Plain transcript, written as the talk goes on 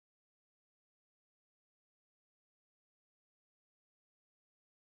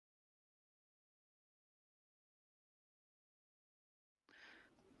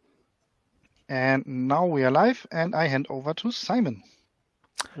And now we are live, and I hand over to Simon.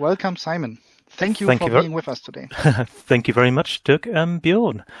 Welcome, Simon. Thank you for being with us today. Thank you very much, Dirk and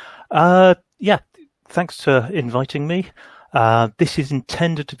Bjorn. Thanks for inviting me. This is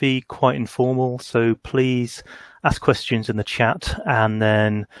intended to be quite informal, so please ask questions in the chat, and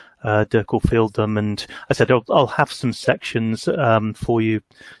then Dirk will field them. And I said I'll have some sections for you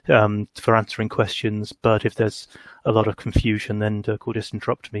for answering questions, but if there's a lot of confusion, then Dirk will just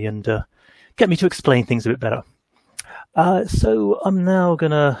interrupt me and get me to explain things a bit better. So I'm now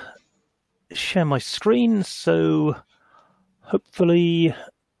going to share my screen, so hopefully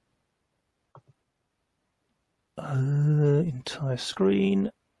entire screen,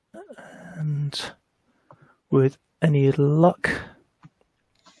 and with any luck,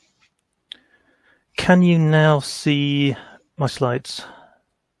 can you now see my slides?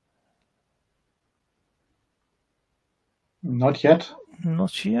 Not yet.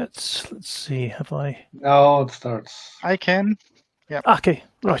 Not yet. Let's see, have I? No, it starts. I can. Yeah. Okay,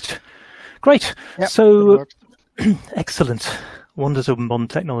 right. Great. Yep, so, excellent. Wonders of modern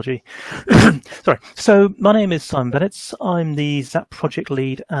technology. Sorry. So my name is Simon Bennetts. I'm the ZAP project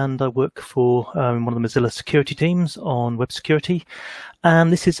lead, and I work for one of the Mozilla security teams on web security.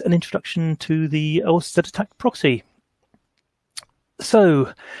 And this is an introduction to the OWASP Zed Attack Proxy.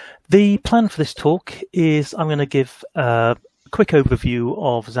 So the plan for this talk is I'm going to give a quick overview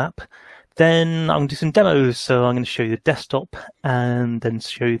of ZAP. Then I'm going to do some demos, so I'm going to show you the desktop and then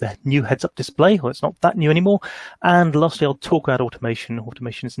show you the new heads-up display. Well, it's not that new anymore. And lastly, I'll talk about automation.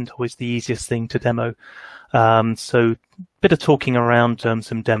 Automation isn't always the easiest thing to demo. So a bit of talking around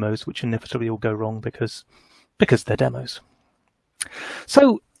some demos, which inevitably will go wrong because they're demos.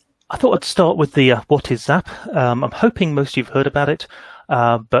 So I thought I'd start with the what is ZAP. I'm hoping most of you have heard about it,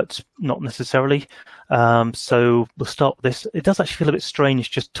 but not necessarily. So we'll start with this. It does actually feel a bit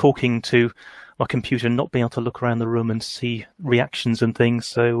strange just talking to my computer and not being able to look around the room and see reactions and things.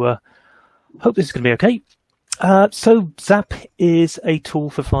 So hope this is going to be okay. So ZAP is a tool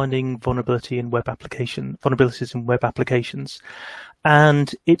for finding vulnerabilities in web applications.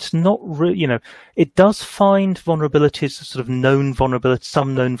 And it's not really, it does find vulnerabilities, sort of known vulnerabilities,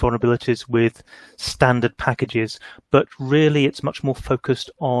 some known vulnerabilities with standard packages, but really it's much more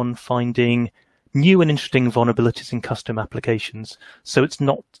focused on finding new and interesting vulnerabilities in custom applications. So it's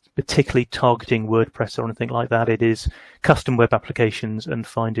not particularly targeting WordPress or anything like that. It is custom web applications and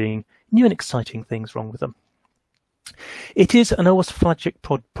finding new and exciting things wrong with them. It is an OWASP flagship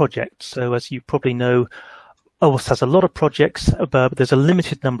project. So as you probably know, OWASP has a lot of projects, but there's a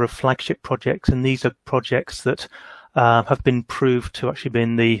limited number of flagship projects, and these are projects that have been proved to actually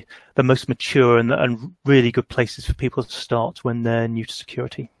been the most mature and really good places for people to start when they're new to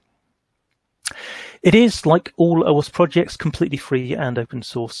security. It is, like all OWASP projects, completely free and open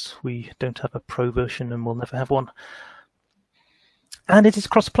source. We don't have a pro version and we'll never have one. And it is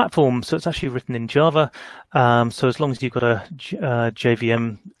cross-platform, so it's actually written in Java. So as long as you've got a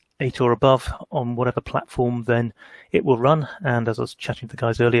JVM 8 or above on whatever platform, then it will run. And as I was chatting to the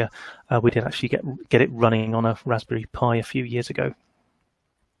guys earlier, we did actually get it running on a Raspberry Pi a few years ago.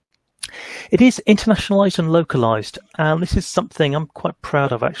 It is internationalized and localized, and this is something I'm quite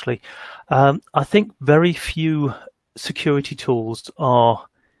proud of, actually. I think very few security tools are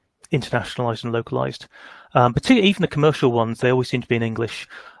internationalized and localized. Particularly even the commercial ones, they always seem to be in English,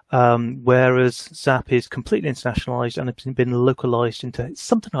 whereas ZAP is completely internationalized and it's been localized into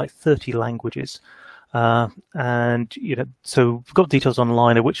something like 30 languages. And so we've got details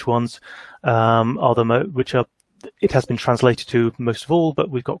online of which ones it has been translated to most of all, but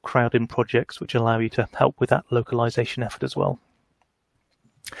we've got crowd-in projects which allow you to help with that localization effort as well.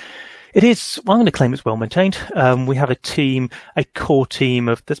 It is, well, I'm going to claim it's well maintained. We have a core team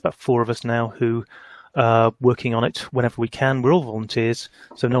there's about 4 of us now who are working on it whenever we can. We're all volunteers,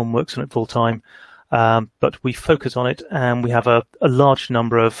 so no one works on it full time. But we focus on it, and we have a large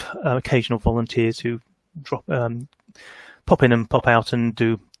number of occasional volunteers who pop in and pop out and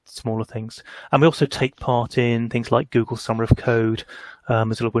do smaller things. And we also take part in things like Google Summer of Code,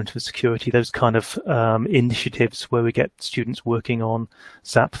 Mozilla Winter for Security, those kind of initiatives where we get students working on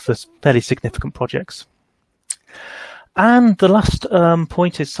ZAP for fairly significant projects. And the last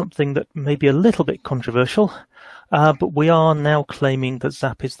point is something that may be a little bit controversial, but we are now claiming that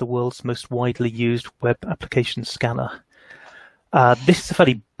ZAP is the world's most widely used web application scanner. This is a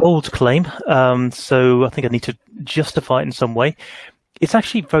fairly bold claim, so I think I need to justify it in some way. It's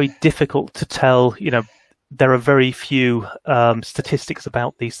actually very difficult to tell, there are very few statistics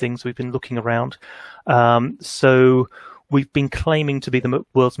about these things. We've been looking around. So we've been claiming to be the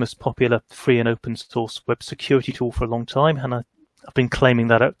world's most popular free and open source web security tool for a long time. And I've been claiming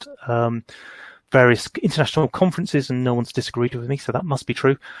that at various international conferences, and no one's disagreed with me, so that must be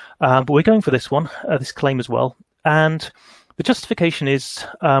true. But we're going for this one, this claim as well. And the justification is,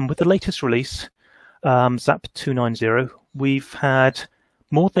 with the latest release, ZAP 290, we've had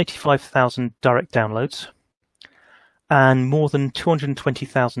more than 85,000 direct downloads and more than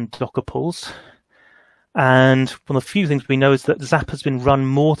 220,000 Docker pulls. And one of the few things we know is that ZAP has been run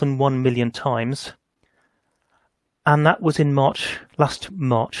more than 1 million times. And that was in March, last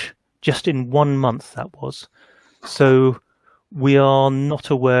March, just in 1 month that was. So we are not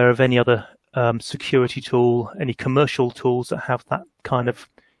aware of any other security tool, any commercial tools that have that kind of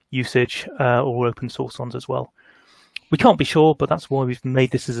usage or open source ones as well. We can't be sure, but that's why we've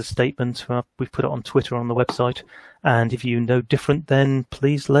made this as a statement. We've put it on Twitter, on the website. And if you know different, then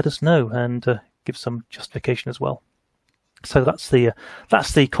please let us know and give some justification as well. So that's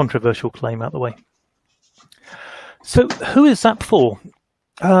the controversial claim out of the way. So who is ZAP for?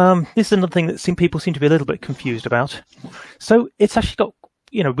 This is another thing that people seem to be a little bit confused about. So it's actually got,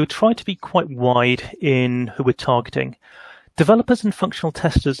 we try to be quite wide in who we're targeting. Developers and functional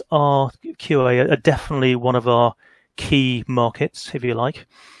testers QA are definitely one of our key markets, if you like.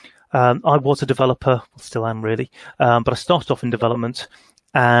 I was a developer, still am really, but I started off in development.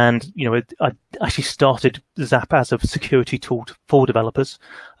 And, I actually started ZAP as a security tool for developers.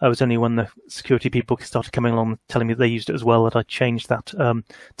 It was only when the security people started coming along telling me they used it as well that I changed that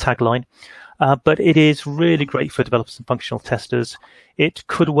tagline. But it is really great for developers and functional testers. It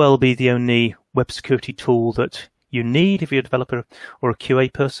could well be the only web security tool that you need if you're a developer or a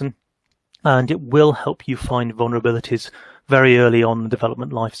QA person. And it will help you find vulnerabilities very early on in the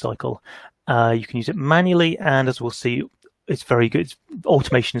development lifecycle. You can use it manually, and as we'll see, it's very good.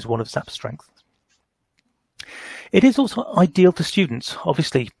 Automation is one of ZAP's strengths. It is also ideal for students.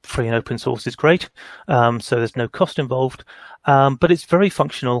 Obviously, free and open source is great, so there's no cost involved, but it's very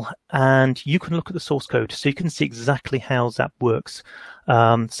functional, and you can look at the source code, so you can see exactly how ZAP works.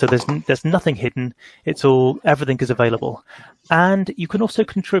 So there's nothing hidden. Everything is available, and you can also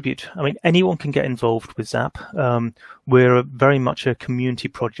contribute. I mean, anyone can get involved with ZAP. We're very much a community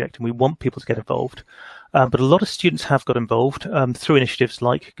project, and we want people to get involved. But a lot of students have got involved through initiatives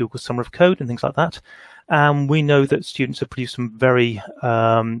like Google Summer of Code and things like that. And we know that students have produced some very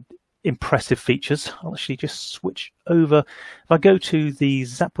impressive features. I'll actually just switch over. If I go to the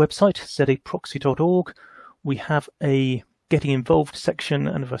ZAP website, zaproxy.org, we have a Getting Involved section.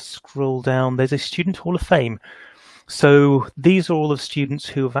 And if I scroll down, there's a Student Hall of Fame. So these are all the students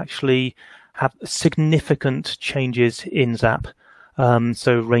who have actually had significant changes in ZAP.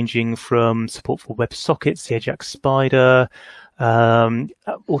 So ranging from support for WebSockets, the Ajax Spider,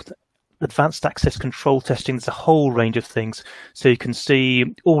 advanced access control testing. There's a whole range of things. So you can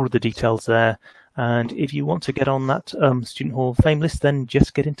see all of the details there. And if you want to get on that Student Hall of Fame list, then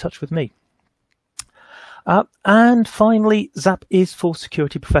just get in touch with me. And finally, ZAP is for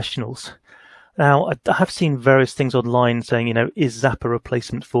security professionals. Now, I have seen various things online saying, is ZAP a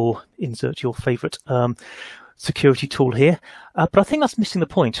replacement for insert your favorite security tool here, but I think that's missing the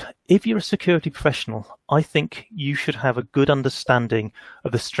point. If you're a security professional, I think you should have a good understanding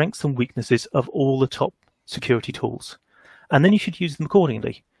of the strengths and weaknesses of all the top security tools, and then you should use them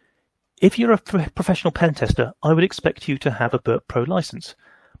accordingly. If you're a professional pen tester, I would expect you to have a Burp Pro license,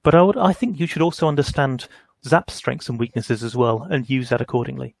 but I think you should also understand ZAP's strengths and weaknesses as well and use that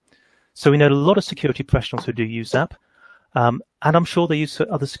accordingly. So we know a lot of security professionals who do use ZAP, and I'm sure they use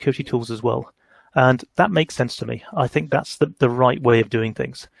other security tools as well. And that makes sense to me. I think that's the right way of doing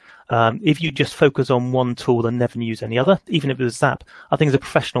things. If you just focus on one tool and never use any other, even if it was ZAP, I think as a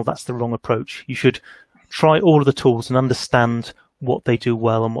professional, that's the wrong approach. You should try all of the tools and understand what they do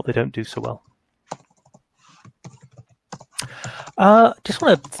well and what they don't do so well. Just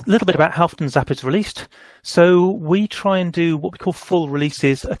want a little bit about how often ZAP is released. So we try and do what we call full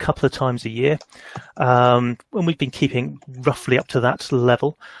releases a couple of times a year. And we've been keeping roughly up to that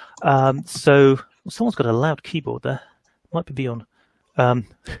level. So someone's got a loud keyboard there. Might be beyond. We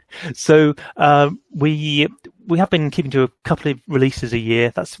have been keeping to a couple of releases a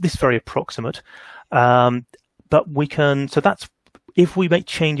year. This is very approximate. But we can, so that's, if we make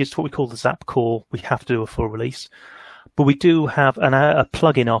changes to what we call the ZAP core, we have to do a full release. But we do have a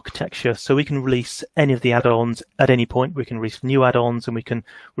plugin architecture, so we can release any of the add-ons at any point. We can release new add-ons and we can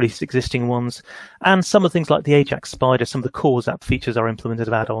release existing ones. And some of the things like the Ajax Spider, some of the core ZAP features are implemented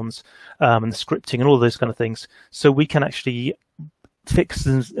of add-ons, and the scripting and all those kind of things. So we can actually fix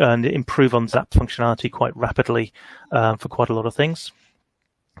and improve on ZAP functionality quite rapidly for quite a lot of things.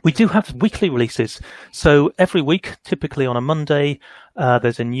 We do have weekly releases. So every week, typically on a Monday,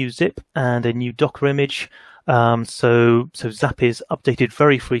 there's a new zip and a new Docker image. So ZAP is updated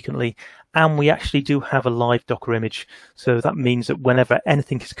very frequently, and we actually do have a live Docker image. So that means that whenever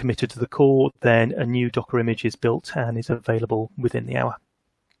anything is committed to the core, then a new Docker image is built and is available within the hour.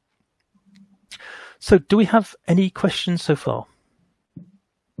 So do we have any questions so far?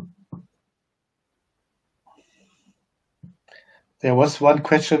 There was one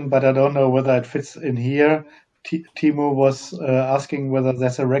question, but I don't know whether it fits in here. Timo was asking whether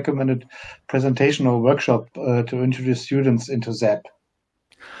there's a recommended presentation or workshop to introduce students into ZAP.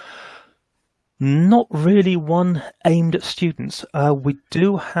 Not really one aimed at students. We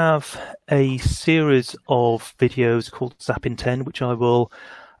do have a series of videos called ZAP in 10, which I will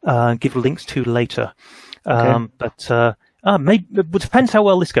give links to later. Okay. But maybe it depends how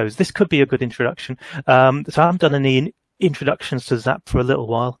well this goes. This could be a good introduction. So I haven't done any introductions to ZAP for a little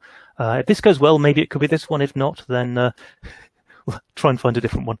while. If this goes well, maybe it could be this one. If not, then we'll try and find a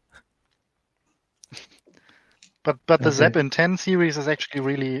different one. But the ZAP in 10 series is actually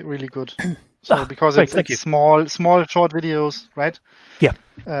really good. So because it's small short videos, right? Yeah.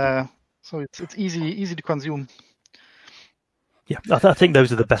 So it's easy to consume. Yeah, I think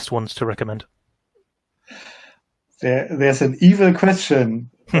those are the best ones to recommend. There's an evil question.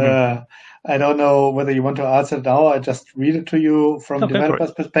 I don't know whether you want to answer it now. I just read it to you from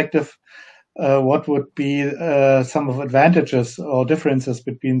developer's perspective. What would be some of advantages or differences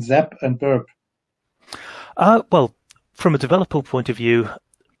between ZAP and Burp? Well, from a developer point of view,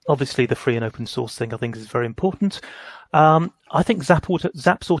 obviously the free and open source thing I think is very important. I think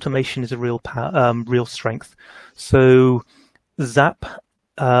ZAP's automation is a real strength. So ZAP,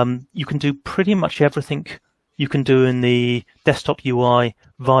 you can do pretty much everything you can do in the desktop UI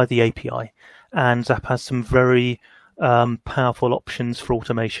via the API, and ZAP has some very powerful options for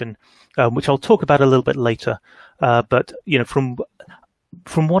automation, which I'll talk about a little bit later. But from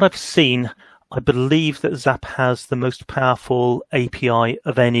what I've seen, I believe that ZAP has the most powerful API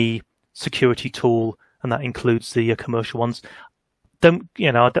of any security tool, and that includes the commercial ones. I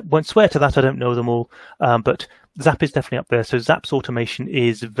won't swear to that. I don't know them all, but ZAP is definitely up there. So ZAP's automation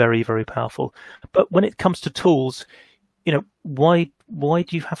is very, very powerful. But when it comes to tools, why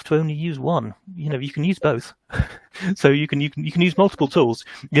do you have to only use one? You can use both. So you can use multiple tools.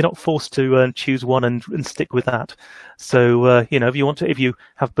 You're not forced to choose one and stick with that. So if you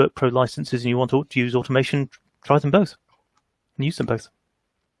have Burp Pro licenses and you want to use automation, try them both and use them both.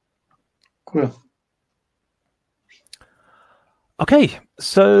 Cool. Okay,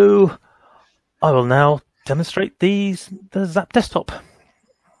 so I will now demonstrate the ZAP desktop.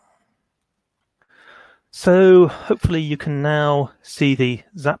 So hopefully you can now see the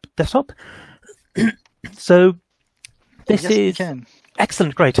ZAP desktop. So this is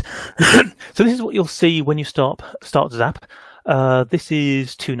excellent, great. So this is what you'll see when you start ZAP. This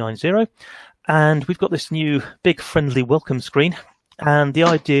is 290, and we've got this new big friendly welcome screen. And the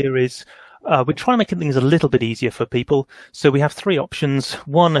idea is we're trying to make things a little bit easier for people. So we have three options.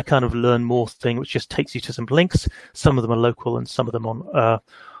 One, a kind of learn more thing, which just takes you to some links. Some of them are local and some of them on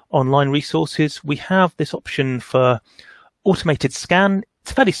online resources. We have this option for automated scan.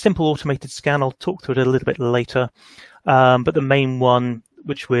 It's a fairly simple automated scan. I'll talk through it a little bit later. But the main one,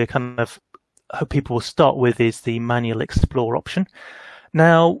 which we're kind of hope people will start with, is the manual explore option.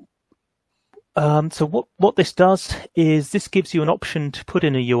 Now, so what this does is this gives you an option to put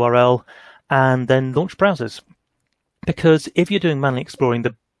in a URL and then launch browsers. Because if you're doing manual exploring,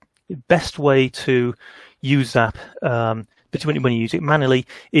 the best way to use ZAP, when you use it manually,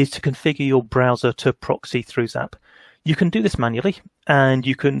 is to configure your browser to proxy through ZAP. You can do this manually, and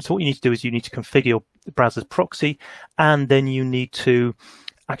so what you need to do is you need to configure your browser's proxy, and then you need to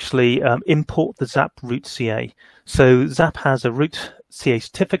actually import the ZAP root CA. So ZAP has a root CA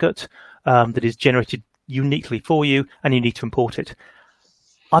certificate that is generated uniquely for you, and you need to import it.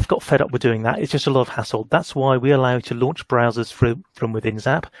 I've got fed up with doing that. It's just a lot of hassle. That's why we allow you to launch browsers from within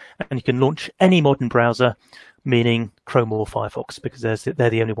ZAP, and you can launch any modern browser, meaning Chrome or Firefox, because they're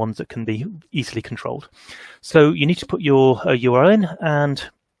the only ones that can be easily controlled. So you need to put your URL in, and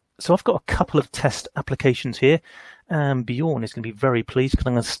so I've got a couple of test applications here, and Bjorn is going to be very pleased because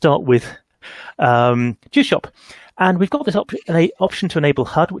I'm going to start with Juice Shop. And we've got this option to enable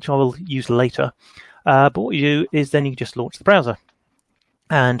HUD, which I will use later. But what you do is then you just launch the browser.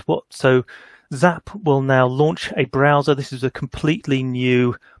 And so ZAP will now launch a browser. This is a completely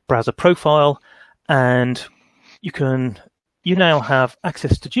new browser profile, and you now have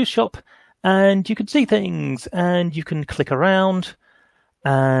access to Juice Shop, and you can see things, and you can click around,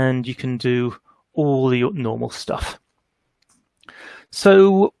 and you can do all your normal stuff.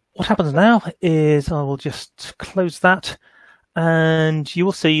 So what happens now is I will just close that, and you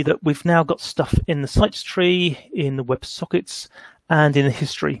will see that we've now got stuff in the sites tree, in the WebSockets, and in the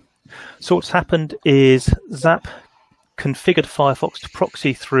history. So what's happened is ZAP configured Firefox to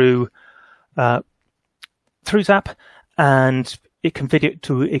proxy through ZAP, and it configured it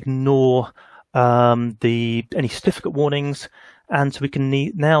to ignore any certificate warnings, and so we can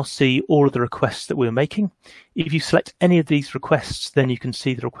now see all of the requests that we're making. If you select any of these requests, then you can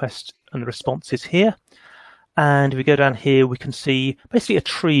see the request and the responses here. And if we go down here, we can see basically a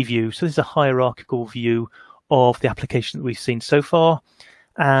tree view. So this is a hierarchical view of the application that we've seen so far.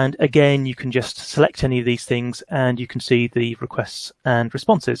 And again, you can just select any of these things and you can see the requests and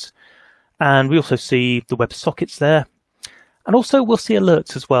responses. And we also see the WebSockets there. And also we'll see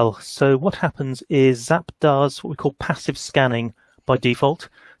alerts as well. So what happens is ZAP does what we call passive scanning by default.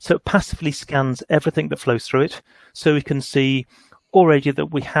 So it passively scans everything that flows through it. So we can see already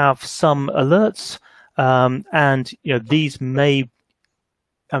that we have some alerts, and these may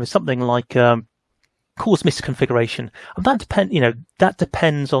something like cause misconfiguration, and that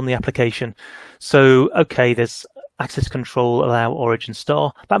depends on the application. So okay, there's access control allow origin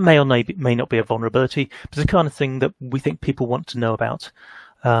star. That may or may not be a vulnerability, but it's the kind of thing that we think people want to know about.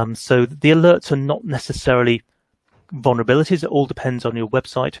 So the alerts are not necessarily vulnerabilities. It all depends on your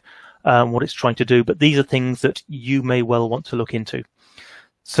website, what it's trying to do. But these are things that you may well want to look into.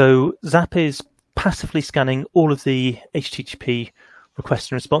 So ZAP is passively scanning all of the HTTP requests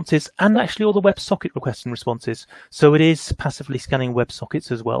and responses, and actually all the WebSocket requests and responses. So it is passively scanning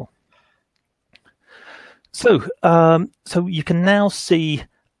WebSockets as well. So you can now see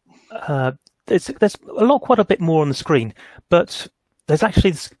there's quite a bit more on the screen, but there's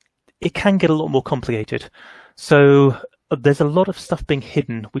actually it can get a lot more complicated. So there's a lot of stuff being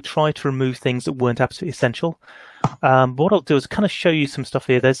hidden. We try to remove things that weren't absolutely essential. But what I'll do is kind of show you some stuff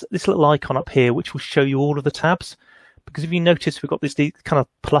here. There's this little icon up here which will show you all of the tabs, because if you notice, we've got this kind of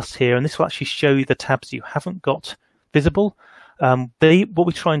plus here, and this will actually show you the tabs you haven't got visible. What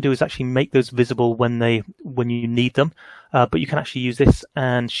we try and do is actually make those visible when you need them, but you can actually use this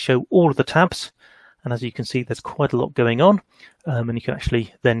and show all of the tabs. And as you can see, there's quite a lot going on, and you can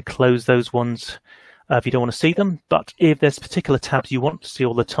actually then close those ones if you don't want to see them. But if there's particular tabs you want to see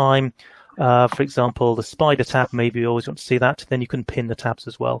all the time, for example, the spider tab, maybe you always want to see that, then you can pin the tabs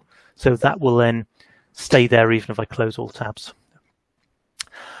as well. So that will then stay there even if I close all tabs.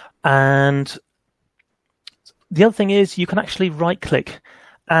 And the other thing is you can actually right-click,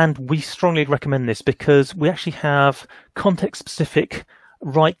 and we strongly recommend this because we actually have context-specific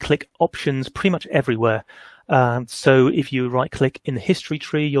right-click options pretty much everywhere. So if you right-click in the history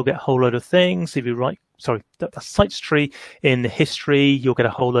tree, you'll get a whole load of things. If you the sites tree in the history, you'll get a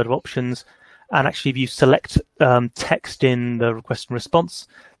whole load of options. And actually, if you select text in the request and response,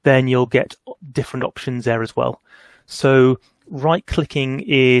 then you'll get different options there as well. So right-clicking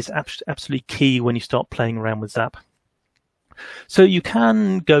is absolutely key when you start playing around with ZAP. So you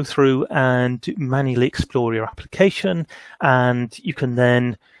can go through and manually explore your application, and you can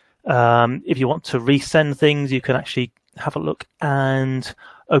then, if you want to resend things, you can actually have a look and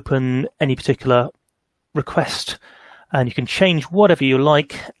open any particular request, and you can change whatever you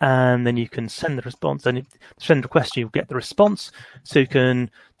like, and then you can send the response. And if you send the request, you'll get the response. So you can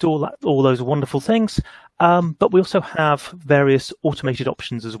do all those wonderful things. But we also have various automated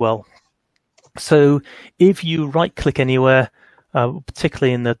options as well. So if you right-click anywhere,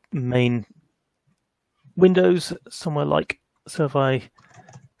 particularly in the main windows, somewhere like, so if I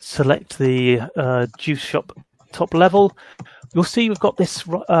select the Juice Shop top level, you'll see we've got this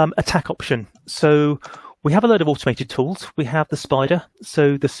attack option. So we have a load of automated tools. We have the spider.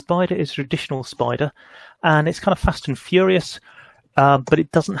 So the spider is a traditional spider, and it's kind of fast and furious, but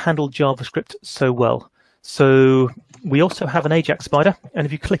it doesn't handle JavaScript so well. So we also have an Ajax spider, and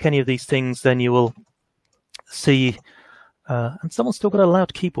if you click any of these things, then you will see, and someone's still got a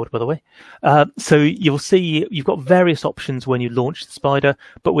loud keyboard, by the way. So you'll see you've got various options when you launch the spider,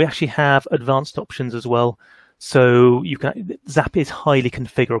 but we actually have advanced options as well. So ZAP is highly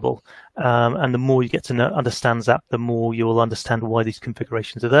configurable, and the more you get to understand ZAP, the more you will understand why these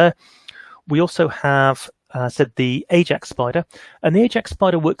configurations are there. We also have the Ajax spider, and the Ajax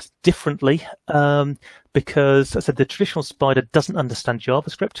spider works differently because, as I said, the traditional spider doesn't understand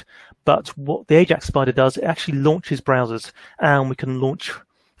JavaScript, but what the Ajax spider does, it actually launches browsers, and we can launch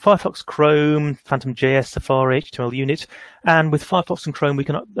Firefox, Chrome, Phantom.js, Safari, HTML unit, and with Firefox and Chrome we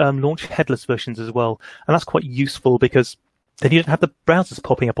can launch headless versions as well, and that's quite useful because then you don't have the browsers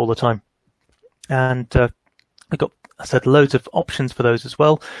popping up all the time. And we've got, I said, loads of options for those as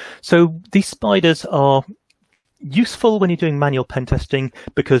well. So these spiders are useful when you're doing manual pen testing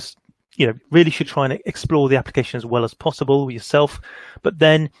because really should try and explore the application as well as possible yourself. But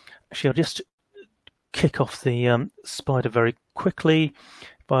then, actually, I'll just kick off the spider very quickly.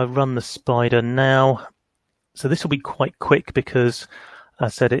 If I run the spider now, so this will be quite quick because I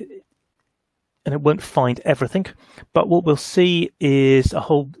said it, and it won't find everything. But what we'll see is a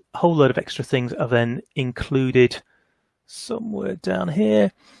whole load of extra things are then included somewhere down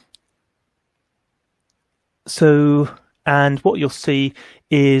here. So, and what you'll see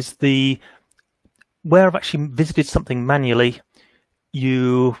is where I've actually visited something manually,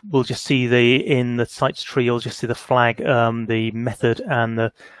 you will just see in the sites tree, you'll just see the flag, the method, and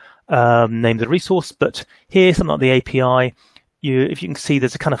the name of the resource. But here, something like the API, if you can see,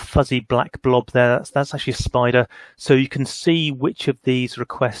 there's a kind of fuzzy black blob there. That's actually a spider. So you can see which of these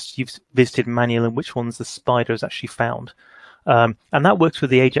requests you've visited manually and which ones the spider has actually found. And that works with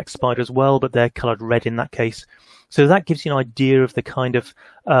the Ajax spider as well, but they're colored red in that case. So that gives you an idea of the kind of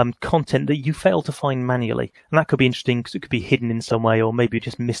content that you failed to find manually. And that could be interesting because it could be hidden in some way, or maybe you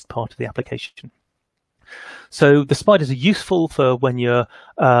just missed part of the application. So the spiders are useful for when you're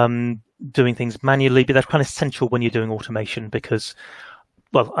doing things manually, but they're kind of essential when you're doing automation because,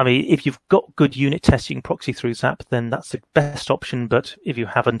 well, I mean, if you've got good unit tests you can proxy through ZAP, then that's the best option. But if you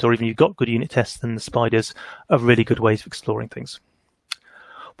haven't, or even you've got good unit tests, then the spiders are really good ways of exploring things.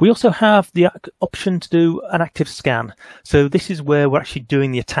 We also have the option to do an active scan. So this is where we're actually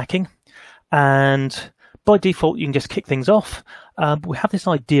doing the attacking. And by default, you can just kick things off. But we have this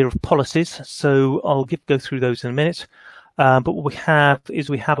idea of policies. So I'll go through those in a minute. But what we have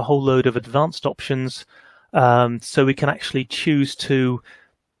is we have a whole load of advanced options. So we can actually choose to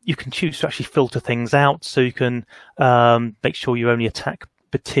actually filter things out. So you can make sure you only attack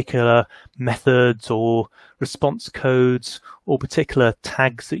particular methods or response codes or particular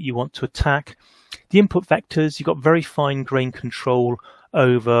tags that you want to attack. The input vectors, you've got very fine-grained control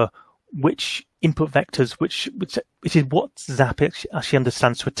over which input vectors, which is what ZAP actually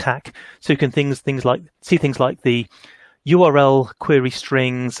understands to attack. So you can see things like the URL query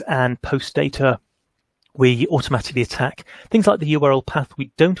strings and post data we automatically attack. Things like the URL path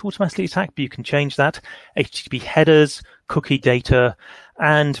we don't automatically attack, but you can change that. HTTP headers, cookie data,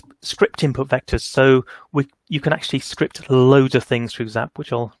 and script input vectors. So you can actually script loads of things through ZAP,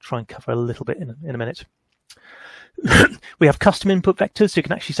 which I'll try and cover a little bit in a minute. We have custom input vectors, so you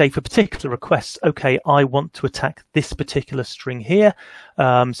can actually say for particular requests, okay, I want to attack this particular string here.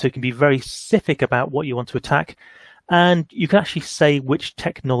 So you can be very specific about what you want to attack. And you can actually say which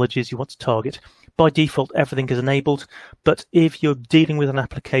technologies you want to target. By default, everything is enabled. But if you're dealing with an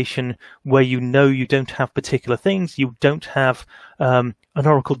application where you don't have particular things, you don't have an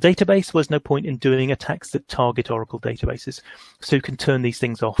Oracle database, well, there's no point in doing attacks that target Oracle databases. So you can turn these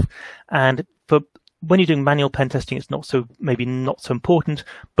things off. And when you're doing manual pen testing, it's maybe not so important.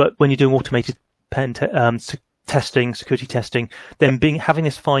 But when you're doing automated testing, security testing, then having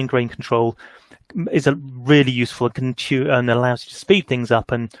this fine-grained control is really useful and allows you to speed things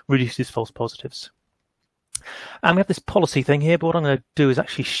up and reduces false positives. And we have this policy thing here, but what I'm going to do is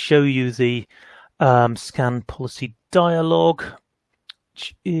actually show you the scan policy dialog,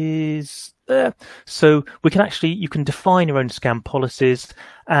 which is there. So you can define your own scan policies,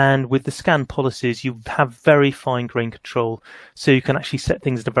 and with the scan policies, you have very fine-grained control. So you can actually set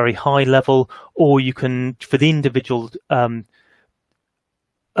things at a very high level, or you can, for the individual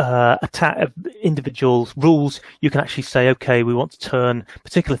individual rules, you can actually say, okay, we want to turn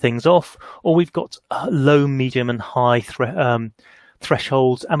particular things off, or we've got low, medium, and high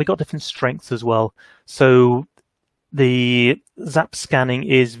thresholds, and we've got different strengths as well. So the ZAP scanning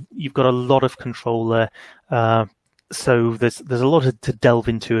you've got a lot of control there. So there's a lot to delve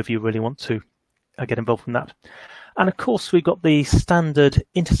into if you really want to get involved in that. And of course, we've got the standard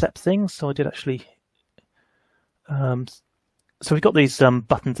intercept things. So I did actually. So we've got these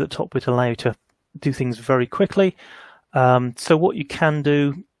buttons at the top which allow you to do things very quickly. So what you can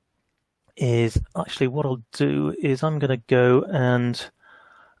do is actually what I'll do is I'm going to go and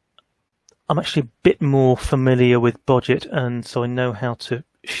I'm actually a bit more familiar with Budget, and so I know how to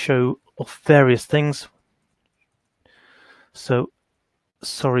show off various things. So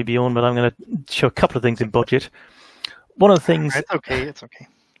sorry, Bjorn, but I'm going to show a couple of things in Budget. One of the things... It's okay.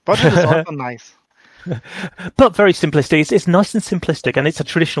 Budget is also nice. But very simplistic. It's nice and simplistic, and it's a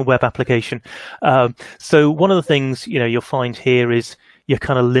traditional web application. So one of the things you'll find here is you're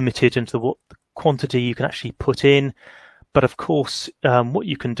kind of limited into what quantity you can actually put in. But of course, what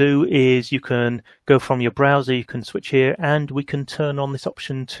you can do is you can go from your browser, you can switch here, and we can turn on this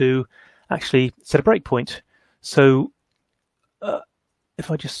option to actually set a breakpoint. So if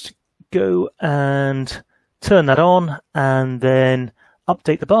I just go and turn that on, and then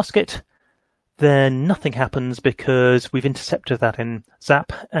update the basket, then nothing happens because we've intercepted that in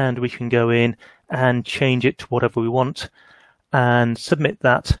ZAP, and we can go in and change it to whatever we want and submit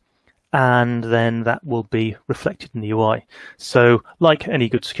that, and then that will be reflected in the UI. So like any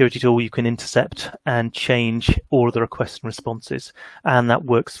good security tool, you can intercept and change all of the requests and responses, and that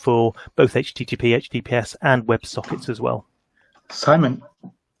works for both HTTP, HTTPS, and WebSockets as well. Simon.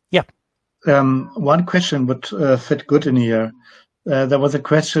 Yeah. One question would fit good in here. There was a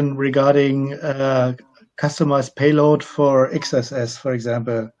question regarding customized payload for XSS, for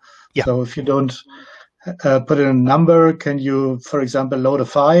example. Yeah. So if you don't put in a number, can you, for example, load a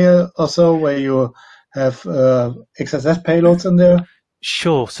file or so where you have XSS payloads in there?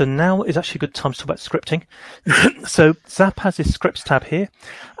 Sure. So now is actually a good time to talk about scripting. So ZAP has this scripts tab here,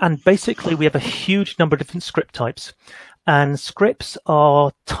 and basically we have a huge number of different script types, and scripts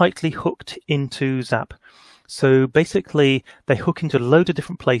are tightly hooked into ZAP. So basically, they hook into a load of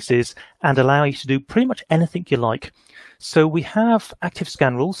different places and allow you to do pretty much anything you like. So we have active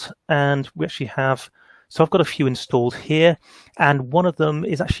scan rules, and we actually have, so I've got a few installed here, and one of them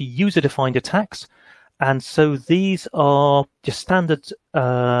is actually user-defined attacks. And so these are just standard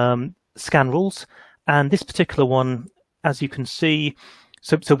scan rules. And this particular one, as you can see,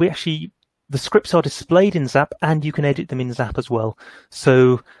 so we actually, the scripts are displayed in ZAP, and you can edit them in ZAP as well.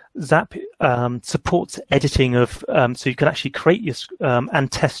 So ZAP supports editing of, so you can actually create your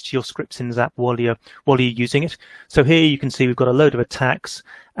and test your scripts in ZAP while you're using it. So here you can see we've got a load of attacks,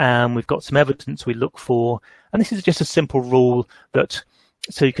 and we've got some evidence we look for. And this is just a simple rule that,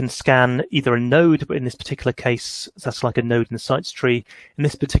 so you can scan either a node, but in this particular case, that's like a node in the sites tree. In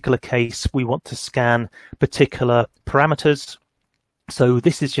this particular case, we want to scan particular parameters. So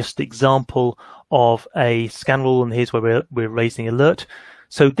this is just the example of a scan rule, and here's where we're raising alert.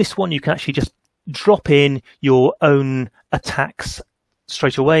 So this one, you can actually just drop in your own attacks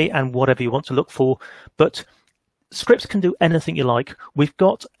straight away and whatever you want to look for. But scripts can do anything you like. We've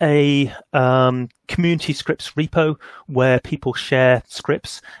got a community scripts repo where people share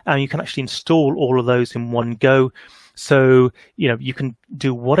scripts, and you can actually install all of those in one go. So, you can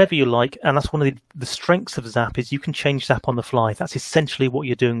do whatever you like, and that's one of the strengths of ZAP is you can change ZAP on the fly. That's essentially what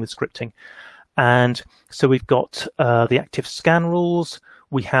you're doing with scripting. And so we've got the active scan rules.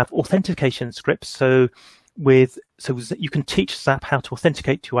 We have authentication scripts. So you can teach ZAP how to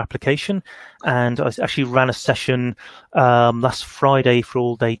authenticate to your application. And I actually ran a session last Friday for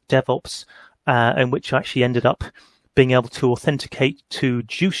All Day DevOps, in which I actually ended up being able to authenticate to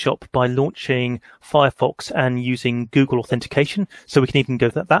JuiceShop by launching Firefox and using Google authentication. So we can even go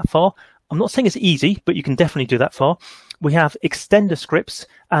that far. I'm not saying it's easy, but you can definitely do that far. We have extender scripts,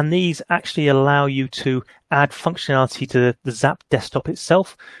 and these actually allow you to add functionality to the ZAP desktop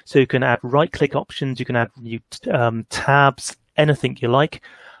itself. So you can add right-click options, you can add new tabs, anything you like.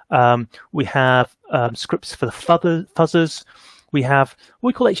 We have scripts for the fuzzers. We have what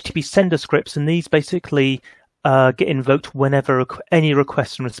we call HTTP sender scripts, and these basically get invoked whenever any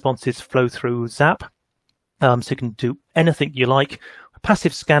requests and responses flow through ZAP. So you can do anything you like.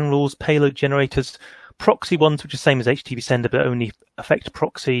 Passive scan rules, payload generators, proxy ones, which are the same as HTTP sender, but only affect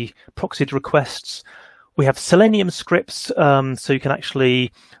proxied requests. We have Selenium scripts, so you can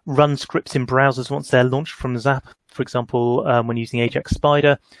actually run scripts in browsers once they're launched from ZAP, for example, when using Ajax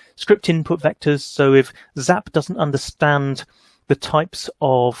Spider. Script input vectors, so if ZAP doesn't understand the types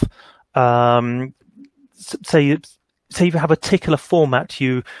of, say you have a particular format,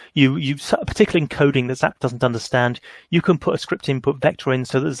 you a particular encoding that ZAP doesn't understand, you can put a script input vector in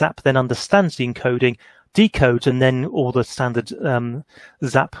so that ZAP then understands the encoding, decodes, and then all the standard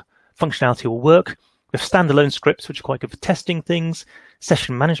ZAP functionality will work. We have standalone scripts, which are quite good for testing things.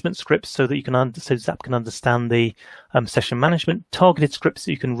 Session management scripts, so that so ZAP can understand the session management. Targeted scripts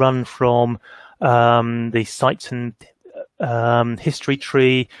that you can run from the sites and history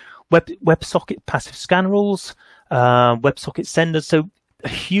tree. WebSocket passive scan rules, WebSocket senders, so a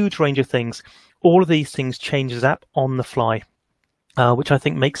huge range of things. All of these things change ZAP on the fly, which I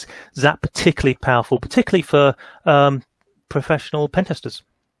think makes ZAP particularly powerful, particularly for professional pen testers.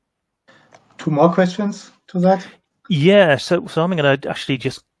 2 more questions to that? Yeah, so I'm going to actually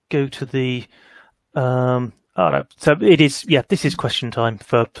just go to the no. So it is, this is question time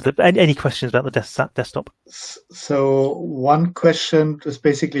for any questions about the ZAP desktop. So one question is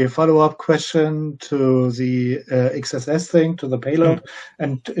basically a follow-up question to the XSS thing, to the payload,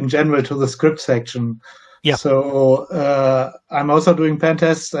 and in general to the script section. Yeah. So I'm also doing pen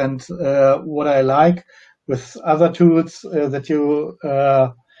tests, and what I like with other tools that you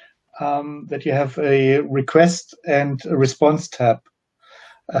have a request and a response tab.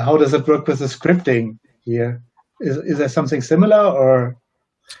 How does it work with the scripting here? Is there something similar, or?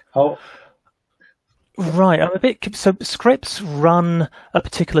 How? Right, I'm a bit. So scripts run at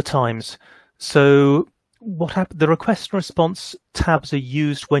particular times. So what happens? The request and response tabs are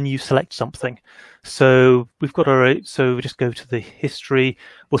used when you select something. So we've got so we just go to the history.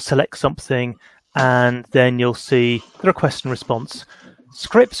 We'll select something, and then you'll see the request and response.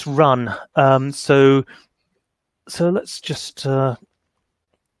 Scripts run. So let's just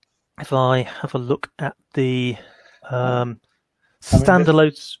if I have a look at the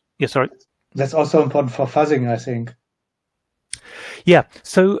standalone. Yeah, sorry. That's also important for fuzzing, I think. Yeah.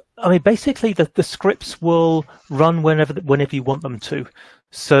 So I mean, basically, the scripts will run whenever you want them to.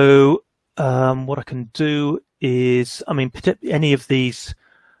 So what I can do is, I mean, any of these.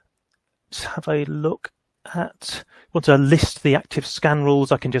 Let's have a look at. Want to list the active scan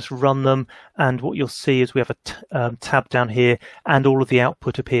rules? I can just run them, and what you'll see is we have a tab down here, and all of the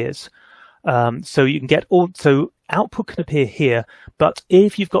output appears. So you can get output can appear here, but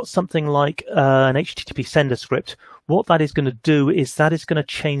if you've got something like an HTTP sender script, what that is going to do is that is going to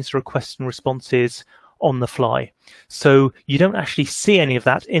change the requests and responses on the fly. So you don't actually see any of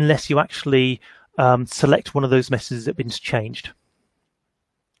that unless you actually select one of those messages that have been changed.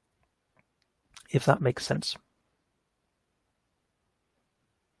 If that makes sense.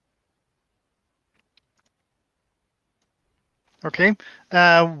 Okay.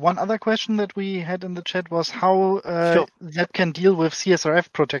 One other question that we had in the chat was how ZAP can deal with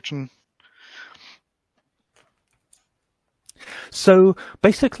CSRF protection. So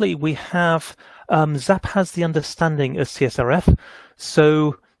basically, we have ZAP has the understanding of CSRF.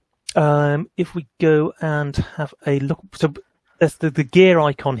 So if we go and have a look, so there's the gear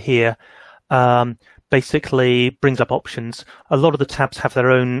icon here. Basically brings up options. A lot of the tabs have their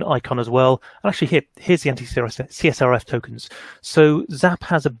own icon as well. Actually, here's the anti-CSRF tokens. So ZAP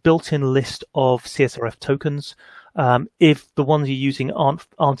has a built-in list of CSRF tokens. If the ones you're using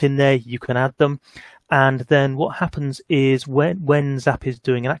aren't in there, you can add them. And then what happens is when ZAP is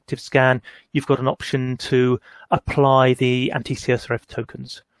doing an active scan, you've got an option to apply the anti-CSRF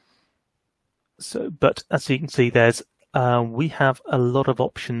tokens. So, but as you can see, we have a lot of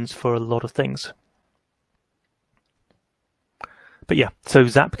options for a lot of things. But yeah, so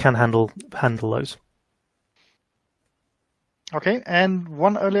ZAP can handle those. Okay, and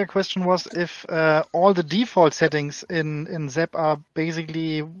one earlier question was if all the default settings in ZAP are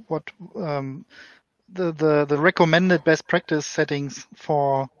basically what the recommended best practice settings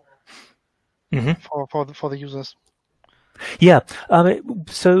for the users. Yeah,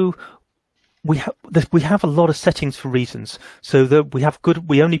 so we have a lot of settings for reasons. So that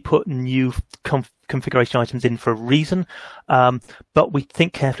we only put new configuration items in for a reason, but we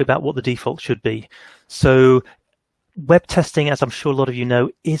think carefully about what the default should be. So web testing, as I'm sure a lot of you know,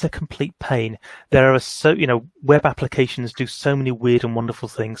 is a complete pain. There are web applications do so many weird and wonderful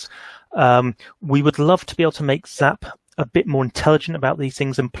things. We would love to be able to make ZAP a bit more intelligent about these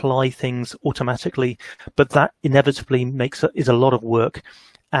things, apply things automatically, but that inevitably is a lot of work,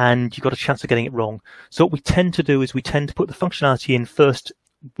 and you've got a chance of getting it wrong. So what we tend to do is we tend to put the functionality in first,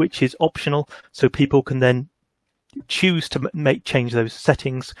 which is optional, so people can then choose to change those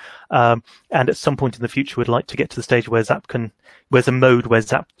settings. And at some point in the future, we'd like to get to the stage where there's a mode where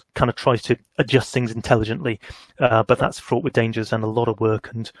ZAP kind of tries to adjust things intelligently. But that's fraught with dangers and a lot of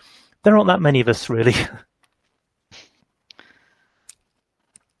work, and there aren't that many of us really.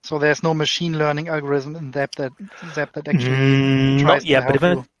 So there's no machine learning algorithm in ZAP that actually tries to help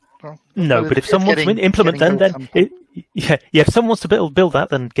you. But if someone wants to implement then if someone wants to build that,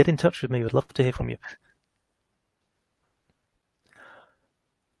 then get in touch with me. We'd love to hear from you.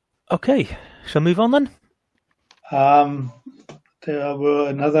 Okay, shall I move on then? There were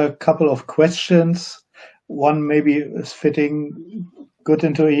another couple of questions. One maybe is fitting good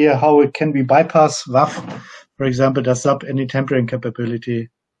into here, how it can be bypass WAF. For example, does ZAP any tampering capability?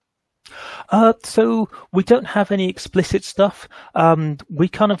 So we don't have any explicit stuff. We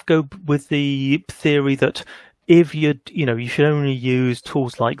kind of go with the theory that if you should only use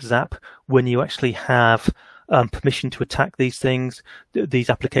tools like ZAP when you actually have permission to attack these things, these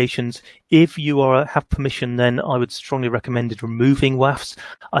applications. If you have permission, then I would strongly recommend removing WAFs.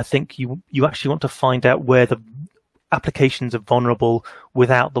 I think you actually want to find out where the applications are vulnerable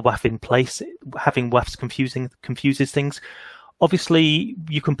without the WAF in place. Having WAFs confuses things. Obviously,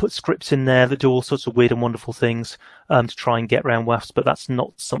 you can put scripts in there that do all sorts of weird and wonderful things to try and get around WAFs, but that's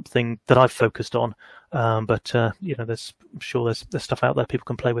not something that I've focused on. I'm sure there's stuff out there people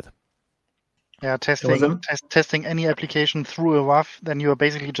can play with. Yeah, testing any application through a WAF, then you are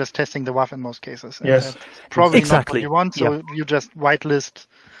basically just testing the WAF in most cases. And yes, that's probably exactly. not what you want, so you just whitelist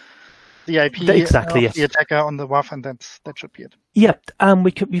the IP exactly, of the attacker on the WAF, and that should be it. Yeah, and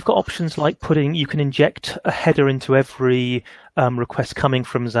we've got options like you can inject a header into every request coming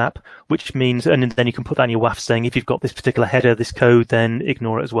from ZAP, which means, and then you can put that in your WAF saying, if you've got this particular header, this code, then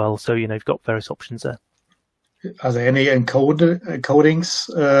ignore it as well. So, you've got various options there. Are there any encodings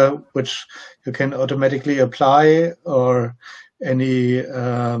which you can automatically apply, or any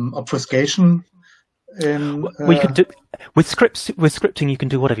obfuscation? We could do with scripting. You can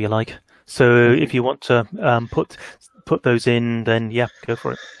do whatever you like. So if you want to put those in, then yeah, go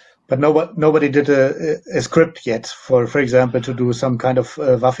for it. But nobody did a script yet for example, to do some kind of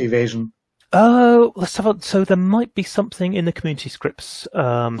WAF evasion. Oh, let's have a. So there might be something in the community scripts.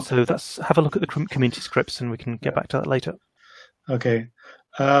 So let's have a look at the community scripts, and we can get back to that later. Okay.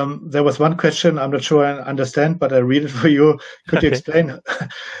 There was one question. I'm not sure I understand, but I read it for you. Could you explain?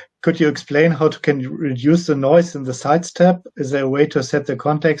 Could you explain how can reduce the noise in the Sites tab? Is there a way to set the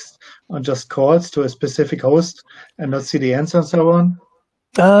context on just calls to a specific host and not CDNs and so on?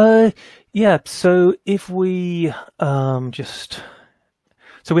 Yeah. So if we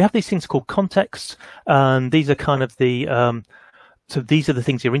so we have these things called contexts. These are kind of the so these are the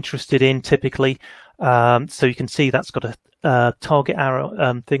things you're interested in typically. So you can see that's got a target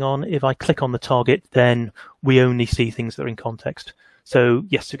arrow thing on. If I click on the target, then we only see things that are in context. So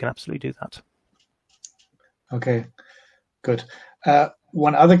yes, you can absolutely do that. Okay, good.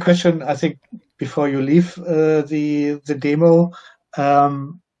 One other question, I think, before you leave the demo, that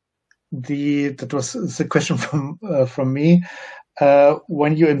was the question from me.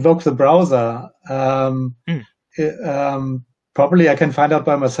 When you invoke the browser, probably I can find out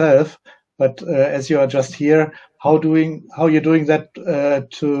by myself. But as you are just here, how you're doing that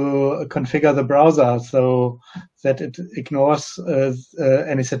to configure the browser so that it ignores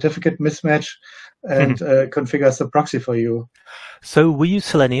any certificate mismatch and configures the proxy for you? So we use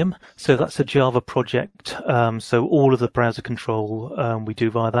Selenium. So that's a Java project. So all of the browser control we do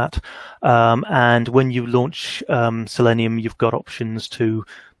via that. And when you launch Selenium, you've got options to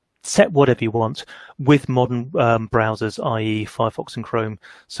set whatever you want with modern browsers, i.e. Firefox and Chrome.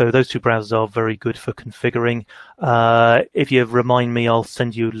 So those two browsers are very good for configuring. If you remind me, I'll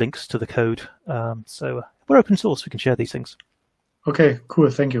send you links to the code. So we're open source. We can share these things. Okay, cool.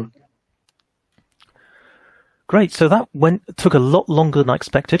 Thank you. Great. So that took a lot longer than I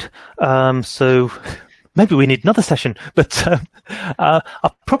expected. So maybe we need another session, but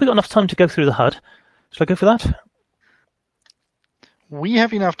I've probably got enough time to go through the HUD. Shall I go for that? We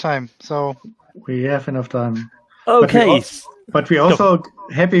have enough time, so we have enough time. Okay, but we're also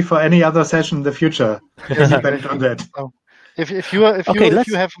happy for any other session in the future. Depending on that. So if you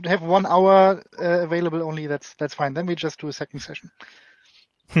have 1 hour available only, that's fine. Then we just do a second session.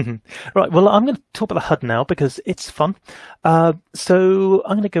 Right. Well, I'm going to talk about the HUD now because it's fun. So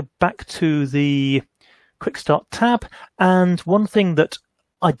I'm going to go back to the Quick Start tab, and one thing that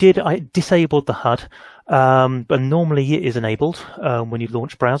I disabled the HUD. But normally it is enabled when you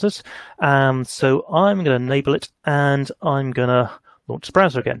launch browsers. So I'm going to enable it, and I'm going to launch the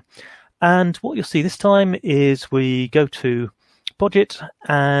browser again. And what you'll see this time is we go to budget,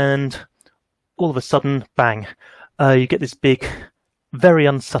 and all of a sudden, bang, you get this big, very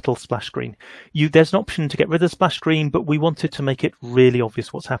unsubtle splash screen. There's an option to get rid of the splash screen, but we wanted to make it really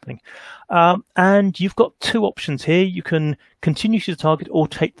obvious what's happening. And you've got two options here. You can continue to target or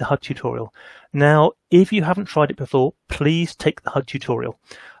take the HUD tutorial. Now, if you haven't tried it before, please take the HUD tutorial.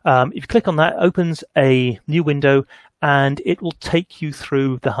 If you click on that, it opens a new window, and it will take you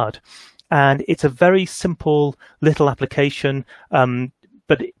through the HUD. And it's a very simple little application,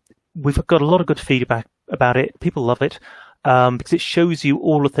 but we've got a lot of good feedback about it. People love it. Because it shows you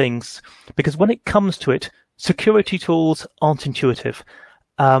all the things. Because when it comes to it, security tools aren't intuitive.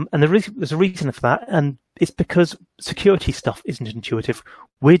 And there's a reason for that, and it's because security stuff isn't intuitive.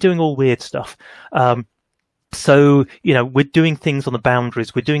 We're doing all weird stuff. So, we're doing things on the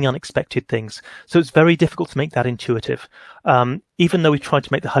boundaries. We're doing unexpected things. So it's very difficult to make that intuitive. Even though we tried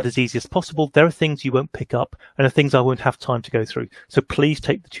to make the HUD as easy as possible, there are things you won't pick up, and there are things I won't have time to go through. So please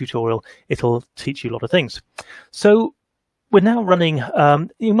take the tutorial. It'll teach you a lot of things. So we're now running,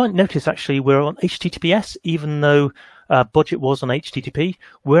 you might notice actually we're on HTTPS, even though budget was on HTTP.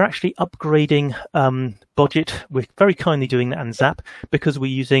 We're actually upgrading budget. We're very kindly doing that in ZAP because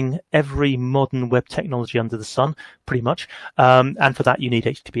we're using every modern web technology under the sun, pretty much. And for that, you need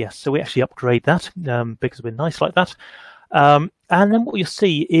HTTPS. So we actually upgrade that because we're nice like that. And then what you'll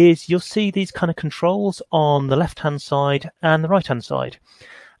see is these kind of controls on the left-hand side and the right-hand side.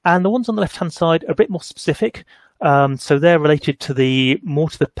 And the ones on the left-hand side are a bit more specific. So they're related to more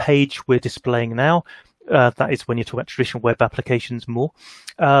to the page we're displaying now. That is when you talk about traditional web applications more.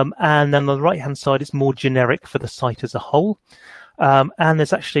 And then on the right-hand side, it's more generic for the site as a whole. And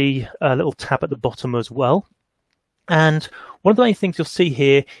there's actually a little tab at the bottom as well. And one of the main things you'll see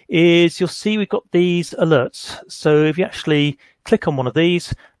here is you'll see we've got these alerts. So if you actually click on one of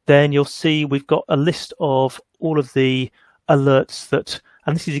these, then you'll see we've got a list of all of the alerts that,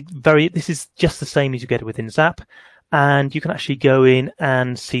 and this is just the same as you get it within ZAP. And you can actually go in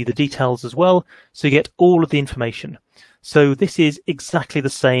and see the details as well. So you get all of the information. So this is exactly the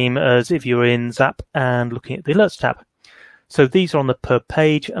same as if you're in ZAP and looking at the alerts tab. So these are on the per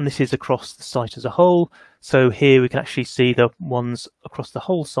page, and this is across the site as a whole. So here we can actually see the ones across the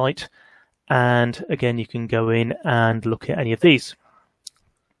whole site. And again, you can go in and look at any of these.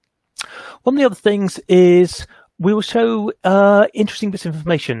 One of the other things is we will show interesting bits of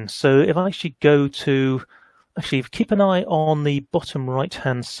information. So if I actually go to, actually keep an eye on the bottom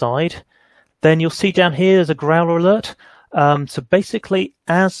right-hand side, then you'll see down here there's a Growler alert. So basically,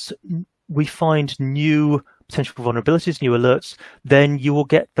 as we find new potential vulnerabilities, new alerts, then you will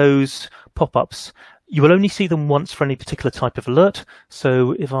get those pop-ups. You will only see them once for any particular type of alert.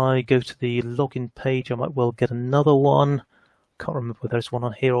 So if I go to the login page, I might well get another one. Can't remember whether there's one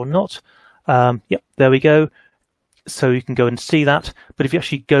on here or not. Yep, there we go. So you can go and see that. But if you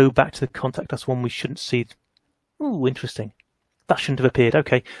actually go back to the contact us one, we shouldn't see. Ooh, interesting. That shouldn't have appeared.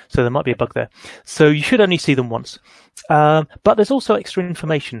 Okay, so there might be a bug there. So you should only see them once. But there's also extra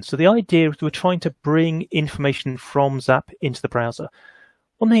information. So the idea is we're trying to bring information from ZAP into the browser.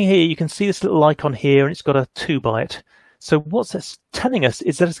 One thing here, you can see this little icon here, and it's got a 2 by it. So what's that's telling us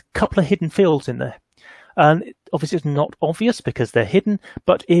is there's a couple of hidden fields in there. And obviously it's not obvious because they're hidden,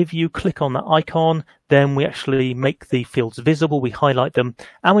 but if you click on that icon, then we actually make the fields visible, we highlight them,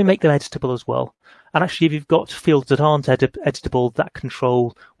 and we make them editable as well. And actually, if you've got fields that aren't editable, that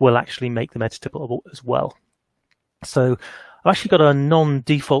control will actually make them editable as well. So I've actually got a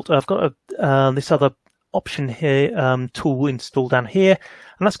non-default, I've got this other option here, tool installed down here,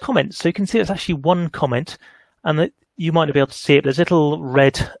 and that's comments. So you can see it's actually one comment, and that you might not be able to see it. There's a little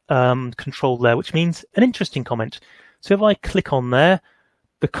red control there, which means an interesting comment. So if I click on there,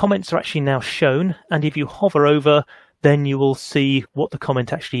 the comments are actually now shown, and if you hover over, then you will see what the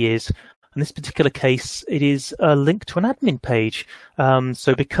comment actually is. In this particular case, it is a link to an admin page.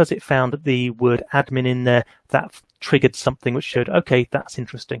 So because it found the word admin in there, that triggered something which showed, okay, that's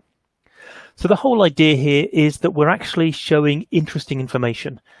interesting. So the whole idea here is that we're actually showing interesting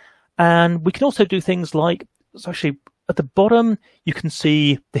information. And we can also do things like, so actually at the bottom, you can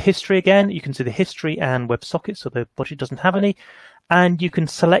see the history again. You can see the history and WebSockets, so the budget doesn't have any. And you can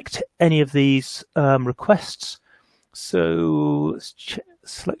select any of these requests. So let's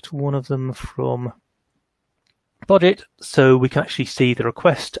select one of them from budget, so we can actually see the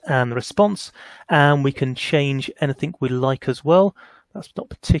request and the response, and we can change anything we like as well. That's not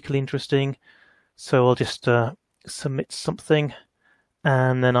particularly interesting, so I'll just submit something,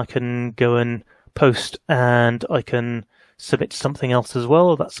 and then I can go and post, and I can submit something else as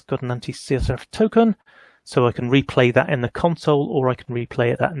well. That's got an anti-CSRF token, so I can replay that in the console, or I can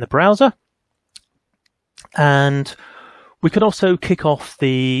replay that in the browser. And we can also kick off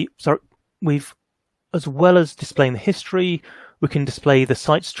as well as displaying the history, we can display the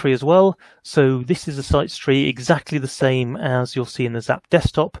sites tree as well. So this is a sites tree exactly the same as you'll see in the ZAP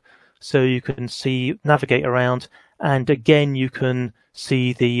desktop. So you can see, navigate around, and again, you can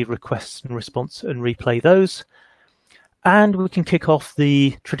see the requests and response and replay those. And we can kick off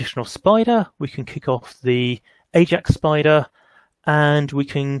the traditional spider, we can kick off the Ajax spider, and we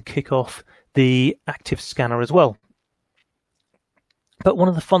can kick off the active scanner as well. But one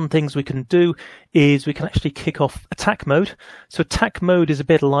of the fun things we can do is we can actually kick off attack mode. So attack mode is a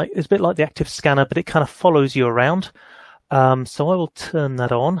bit like the active scanner, but it kind of follows you around. So I will turn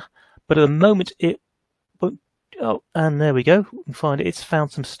that on. But at the moment it won't. Oh, and there we go. We can find it's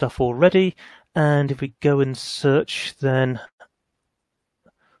found some stuff already. And if we go and search, then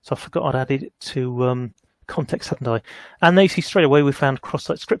so I forgot I'd added it to context, hadn't I? And there you see straight away we found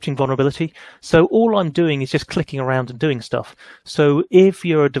cross-site scripting vulnerability. So all I'm doing is just clicking around and doing stuff. So if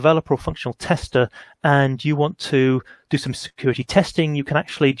you're a developer or functional tester and you want to do some security testing, you can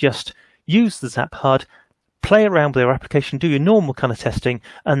actually just use the ZAP HUD, play around with your application, do your normal kind of testing,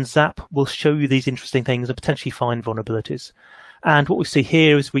 and ZAP will show you these interesting things and potentially find vulnerabilities. And what we see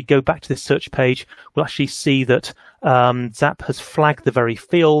here is we go back to this search page, we'll actually see that ZAP has flagged the very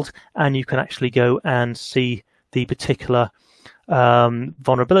field, and you can actually go and see the particular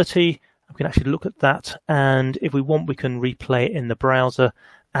vulnerability. We can actually look at that, and if we want, we can replay it in the browser.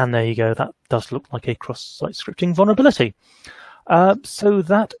 And there you go, that does look like a cross-site scripting vulnerability. So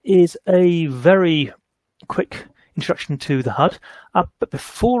that is a very quick introduction to the HUD. But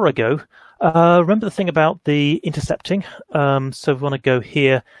before I go, remember the thing about the intercepting. So we want to go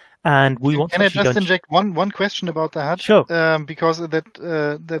here, and we want. Can I just inject one question about the HUD? Sure. Because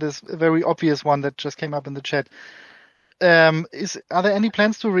that is a very obvious one that just came up in the chat. Are there any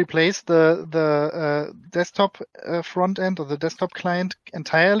plans to replace the desktop front end or the desktop client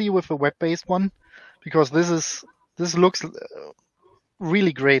entirely with a web-based one? Because this looks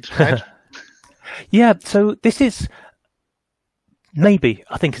really great, right? Yeah. So this is maybe,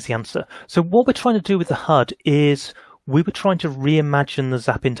 I think, is the answer. So what we're trying to do with the HUD is we were trying to reimagine the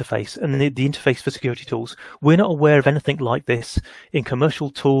ZAP interface and the interface for security tools. We're not aware of anything like this in commercial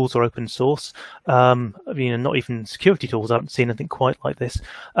tools or open source. Not even security tools. I haven't seen anything quite like this.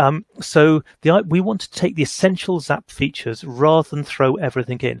 So we want to take the essential ZAP features rather than throw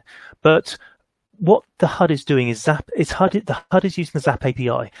everything in. But what the HUD is doing is the HUD is using the ZAP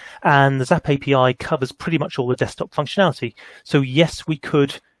API, and the ZAP API covers pretty much all the desktop functionality. So yes, we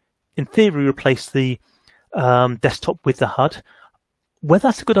could, in theory, replace the desktop with the HUD. Whether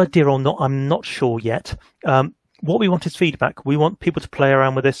that's a good idea or not, I'm not sure yet. What we want is feedback. We want people to play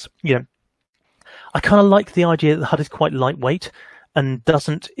around with this. I kind of like the idea that the HUD is quite lightweight and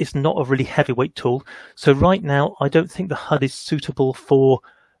it's not a really heavyweight tool. So right now, I don't think the HUD is suitable for,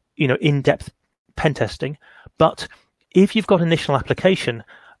 in-depth pen testing. But if you've got an initial application,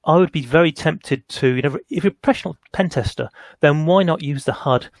 I would be very tempted to, if you're a professional pen tester, then why not use the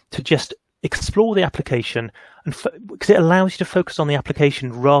HUD to just explore the application, and because it allows you to focus on the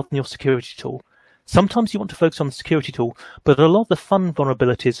application rather than your security tool. Sometimes you want to focus on the security tool, but a lot of the fun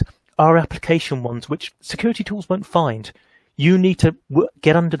vulnerabilities are application ones which security tools won't find. You need to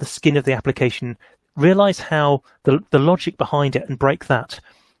get under the skin of the application, realize how the logic behind it, and break that.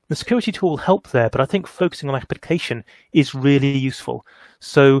 The security tool will help there, but I think focusing on application is really useful.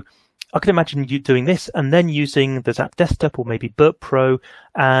 So I can imagine you doing this and then using the ZAP desktop or maybe Burp Pro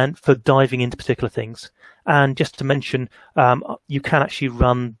and for diving into particular things. And just to mention, you can actually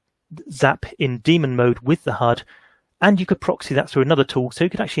run ZAP in daemon mode with the HUD, and you could proxy that through another tool. So you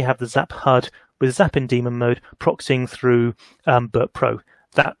could actually have the ZAP HUD with ZAP in daemon mode proxying through Burp Pro.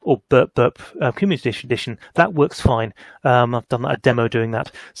 That or Burp Community Edition, that works fine. I've done a demo doing that.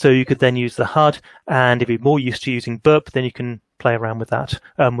 So you could then use the HUD, and if you're more used to using Burp, then you can play around with that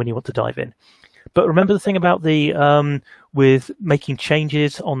when you want to dive in. But remember the thing about the with making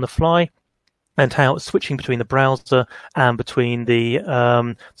changes on the fly and how it's switching between the browser and between the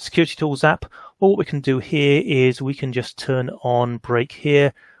security tools app. Well, what we can do here is we can just turn on break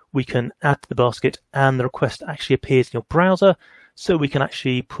here. We can add to the basket, and the request actually appears in your browser. So we can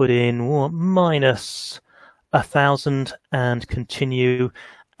actually put in minus 1,000 and continue,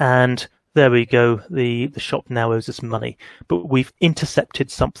 and there we go. The shop now owes us money, but we've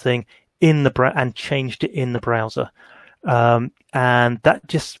intercepted something in the and changed it in the browser, and that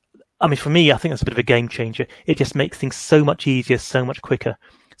just, for me, I think that's a bit of a game changer. It just makes things so much easier, so much quicker.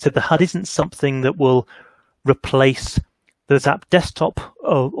 So the HUD isn't something that will replace the ZAP desktop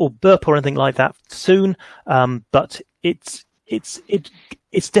or Burp or anything like that soon, but it's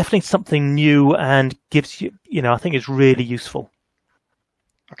definitely something new and gives you, I think it's really useful.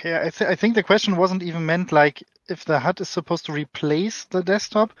 Okay, I think the question wasn't even meant like if the HUD is supposed to replace the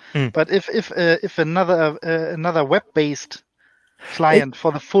desktop, but if another web-based client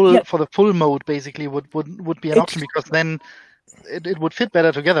for the full mode basically would be an option, because then it would fit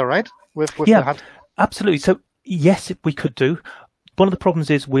better together, right? With the HUD. Absolutely. So yes, we could do. One of the problems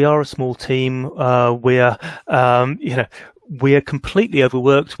is we are a small team. We're completely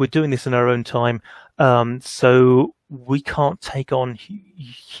overworked. We're doing this in our own time, so we can't take on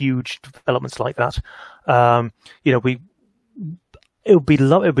huge developments like that. It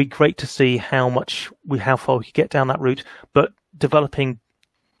would be great to see how far we could get down that route, but developing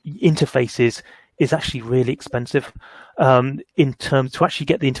interfaces is actually really expensive in terms to actually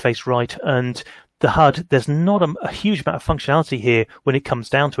get the interface right. And the HUD, there's not a huge amount of functionality here when it comes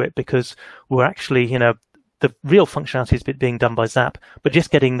down to it, because we're actually, the real functionality is being done by ZAP, but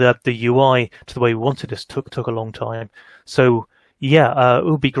just getting the UI to the way we wanted it took a long time. So yeah, it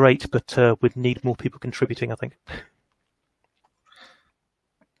would be great, but we'd need more people contributing, I think.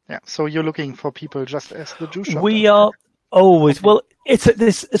 Yeah. So you're looking for people just as the juice shop. We are always. Well, it's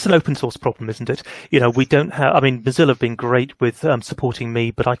an open source problem, isn't it? We don't have. Mozilla have been great with supporting me,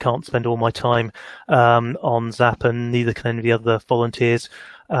 but I can't spend all my time on ZAP, and neither can any of the other volunteers.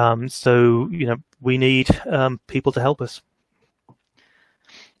 So we need people to help us.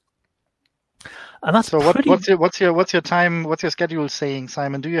 And that's so. What's your time? What's your schedule saying,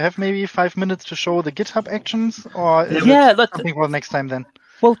 Simon? Do you have maybe 5 minutes to show the GitHub actions, or is it something for next time then?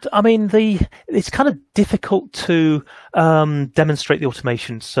 Well, I mean, it's kind of difficult to demonstrate the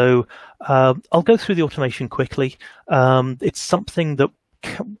automation. So I'll go through the automation quickly. It's something that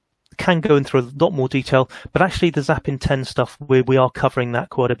can go into a lot more detail, but actually the ZAP in 10 stuff, we are covering that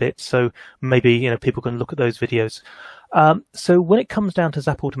quite a bit. So maybe people can look at those videos. So when it comes down to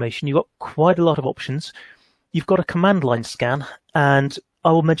ZAP automation, you've got quite a lot of options. You've got a command line scan, and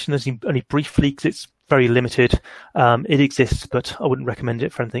I will mention this only briefly because it's very limited. It exists, but I wouldn't recommend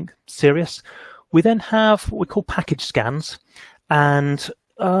it for anything serious. We then have what we call package scans, and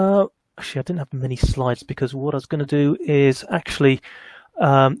actually I didn't have many slides because what I was going to do is actually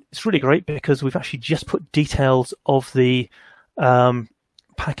it's really great because we've actually just put details of the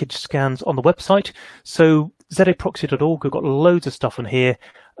package scans on the website. So ZAproxy.org, we've got loads of stuff on here.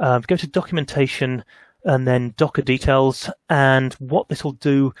 Go to documentation and then Docker details, and what this will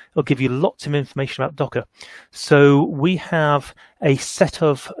do, it'll give you lots of information about Docker. So we have a set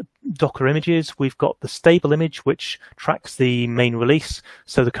of Docker images. We've got the stable image, which tracks the main release.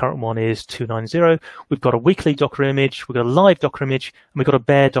 So the current one is 2.9.0. We've got a weekly Docker image. We've got a live Docker image, and we've got a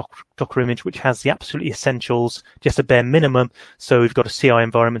bare Docker image, which has the absolutely essentials, just a bare minimum. So we've got a CI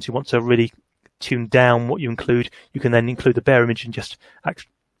environment. You want to really tune down what you include. You can then include the bare image and just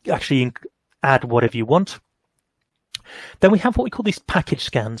actually add whatever you want. Then we have what we call these package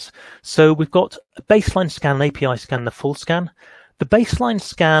scans. So we've got a baseline scan, an API scan, and a full scan. The baseline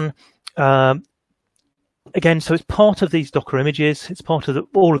scan, again, so it's part of these Docker images. It's part of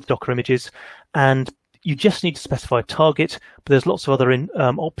all of the Docker images, and you just need to specify a target, but there's lots of other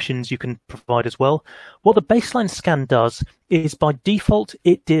options you can provide as well. What the baseline scan does is, by default,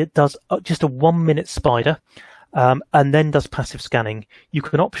 it does just a 1 minute spider. And then does passive scanning. You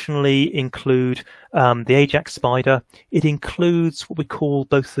can optionally include the AJAX spider. It includes what we call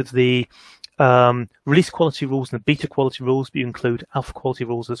both of the release quality rules and the beta quality rules, but you include alpha quality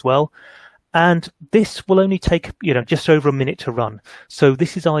rules as well. And this will only take, just over a minute to run. So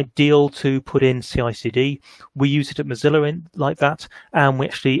this is ideal to put in CI/CD. We use it at Mozilla like that, and we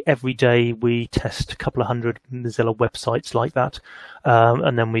actually every day we test a couple of hundred Mozilla websites like that,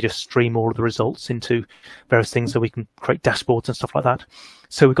 and then we just stream all of the results into various things so we can create dashboards and stuff like that.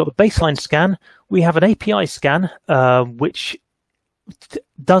 So we've got the baseline scan. We have an API scan, which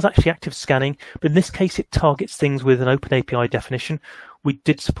does actually active scanning, but in this case it targets things with an open API definition. We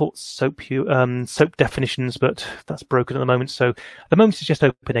did support SOAP definitions, but that's broken at the moment. So at the moment it's just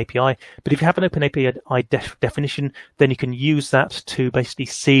open API. But if you have an open API definition, then you can use that to basically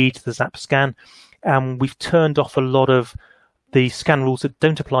seed the ZAP scan. And we've turned off a lot of the scan rules that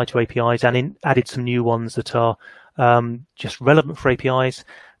don't apply to APIs and added some new ones that are just relevant for APIs.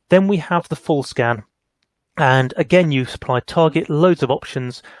 Then we have the full scan. And again, you supply a target, loads of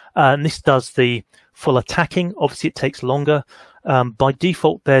options, and this does the full attacking. Obviously, it takes longer. By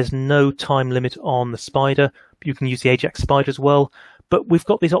default, there's no time limit on the spider. You can use the AJAX spider as well. But we've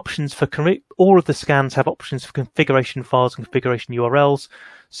got these options for all of the scans have options for configuration files and configuration URLs.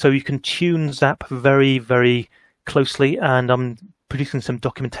 So you can tune ZAP very, very closely. And I'm producing some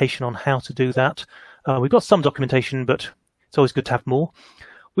documentation on how to do that. We've got some documentation, but it's always good to have more.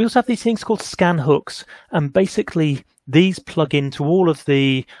 We also have these things called scan hooks, and basically these plug into all of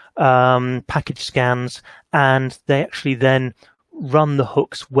the package scans, and they actually then run the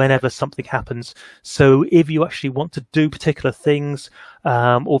hooks whenever something happens. So if you actually want to do particular things,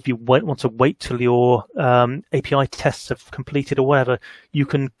 or if you want to wait till your API tests have completed or whatever, you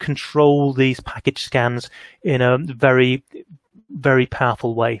can control these package scans in a very, very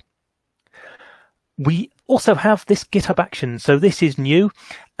powerful way. We also have this GitHub action. So this is new,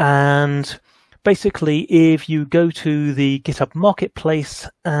 and basically if you go to the GitHub marketplace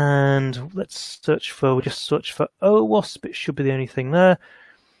and we'll just search for OWASP, it should be the only thing there.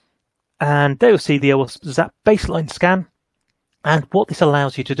 And there you'll see the OWASP ZAP baseline scan. And what this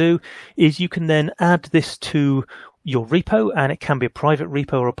allows you to do is you can then add this to your repo, and it can be a private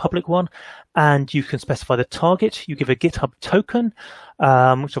repo or a public one, and you can specify the target. You give a GitHub token,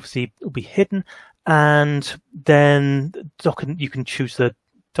 which obviously will be hidden, and then Docker, you can choose the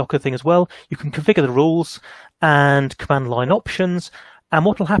Docker thing as well. You can configure the rules and command line options, and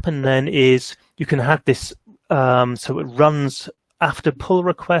what will happen then is you can have this so it runs after pull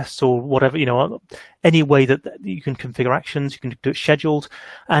requests or whatever, any way that you can configure actions. You can do it scheduled,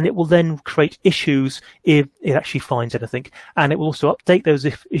 and it will then create issues if it actually finds anything. And it will also update those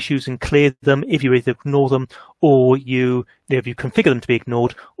issues and clear them if you either ignore them, or if you configure them to be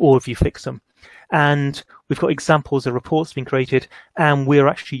ignored, or if you fix them. And we've got examples of reports being created, and we're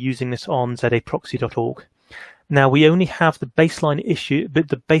actually using this on ZAproxy.org. Now, we only have the baseline issue, but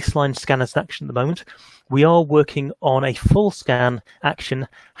the baseline scan as an action at the moment. We are working on a full scan action.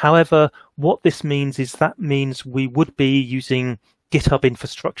 However, what this means is that means we would be using GitHub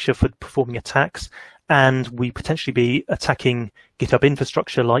infrastructure for performing attacks, and we potentially be attacking GitHub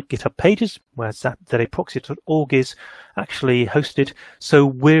infrastructure like GitHub Pages, where ZAP.org is actually hosted. So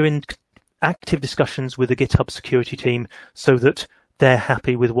we're in active discussions with the GitHub security team so that they're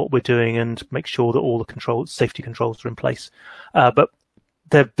happy with what we're doing and make sure that all the safety controls are in place. But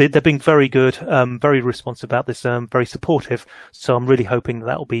they've been very good, very responsive about this, very supportive. So I'm really hoping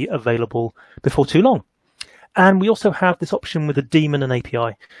that will be available before too long. And we also have this option with a daemon and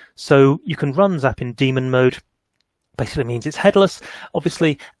API. So you can run ZAP in daemon mode. Basically means it's headless,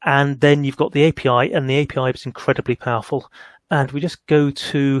 obviously, and then you've got the API, and the API is incredibly powerful. And we just go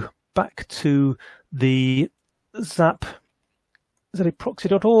back to the ZAP,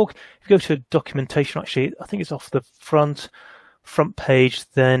 ZAPproxy.org. If you go to documentation, actually, I think it's off the front page,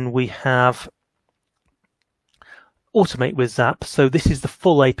 then we have Automate with ZAP. So this is the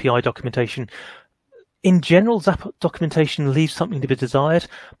full API documentation. In general, ZAP documentation leaves something to be desired,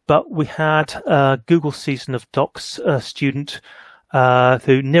 but we had Google Season of Docs student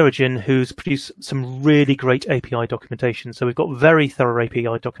through Nirajan, who's produced some really great API documentation. So we've got very thorough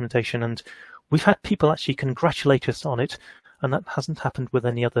API documentation, and we've had people actually congratulate us on it, and that hasn't happened with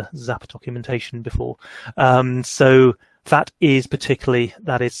any other ZAP documentation before. So that is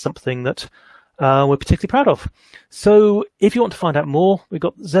something that we're particularly proud of. So if you want to find out more, we've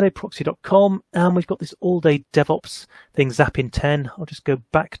got ZAPproxy.com, and we've got this all-day DevOps thing, ZAP in 10. I'll just go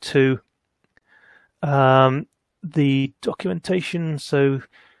back to the documentation. So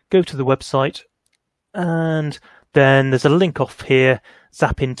go to the website, and then there's a link off here,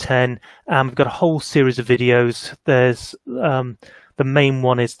 ZAP in 10, and we've got a whole series of videos. There's the main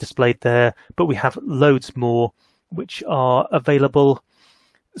one is displayed there, but we have loads more which are available.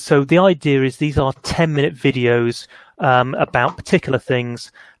 So the idea is these are 10-minute videos about particular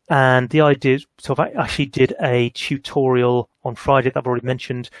things, and the idea is, so I actually did a tutorial on Friday that I've already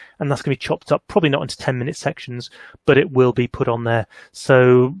mentioned, and that's going to be chopped up, probably not into 10-minute sections, but it will be put on there.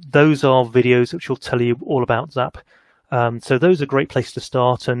 So those are videos which will tell you all about ZAP. So those are a great place to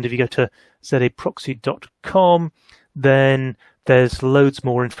start, and if you go to ZAPproxy.com, then there's loads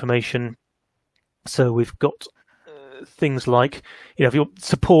more information. So we've got things like, if you want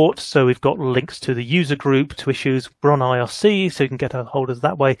support, so we've got links to the user group, to issues. We're on IRC, so you can get a hold of us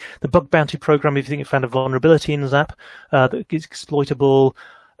that way. The bug bounty program, if you think you found a vulnerability in ZAP that is exploitable,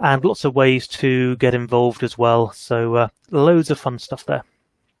 and lots of ways to get involved as well. So loads of fun stuff there.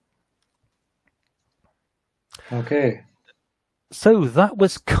 Okay. So that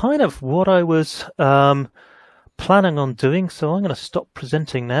was kind of what I was planning on doing. So I'm going to stop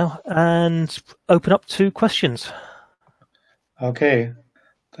presenting now and open up to questions. Okay,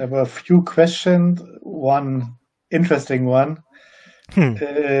 there were a few questions. One interesting one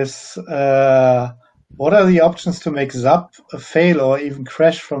is, what are the options to make ZAP fail or even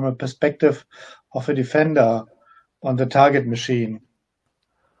crash from a perspective of a defender on the target machine?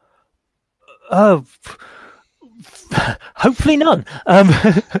 Hopefully none.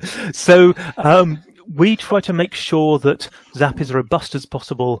 We try to make sure that ZAP is robust as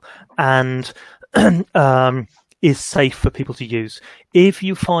possible and is safe for people to use. If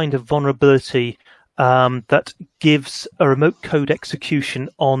you find a vulnerability that gives a remote code execution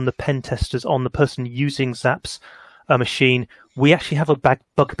on the pen testers, on the person using ZAP's machine, we actually have a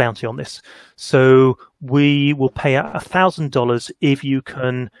bug bounty on this. So we will pay out $1,000 if you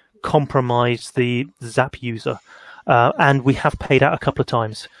can compromise the ZAP user. And we have paid out a couple of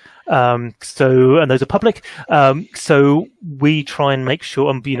times. And those are public. So we try and make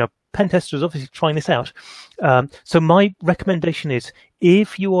sure, pen testers obviously trying this out. So my recommendation is,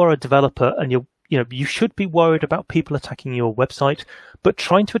 if you are a developer and you should be worried about people attacking your website, but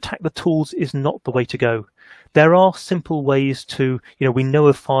trying to attack the tools is not the way to go. There are simple ways to, we know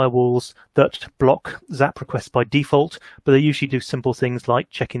of firewalls that block ZAP requests by default, but they usually do simple things like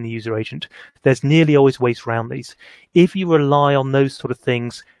checking the user agent. There's nearly always ways around these. If you rely on those sort of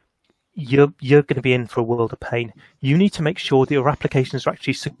things, you're going to be in for a world of pain. You need to make sure that your applications are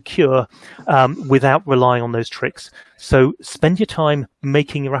actually secure without relying on those tricks. So spend your time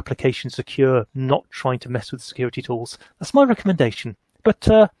making your application secure, not trying to mess with security tools. That's my recommendation. But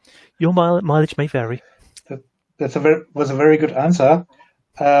your mileage may vary. That was a very good answer.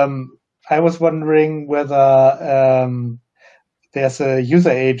 I was wondering whether there's a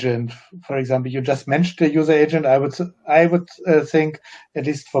user agent. For example, you just mentioned the user agent. I would think, at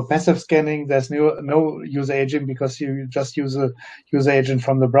least for passive scanning, there's no user agent because you just use a user agent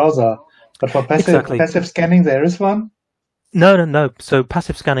from the browser. But for passive scanning, there is one? No. So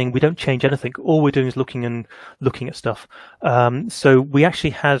passive scanning, we don't change anything. All we're doing is looking at stuff. So we actually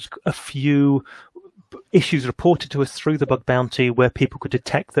had a few issues reported to us through the bug bounty where people could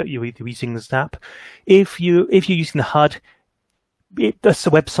detect that you're using the ZAP. If you're using the HUD, the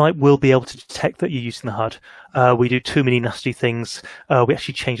website will be able to detect that you're using the HUD. We do too many nasty things. We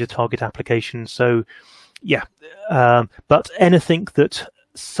actually change the target application. So, yeah. But anything that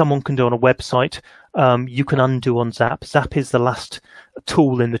someone can do on a website, you can undo on ZAP. ZAP is the last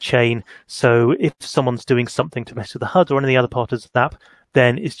tool in the chain. So if someone's doing something to mess with the HUD or any other part of ZAP,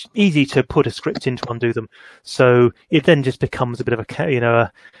 then it's easy to put a script in to undo them. So it then just becomes a bit of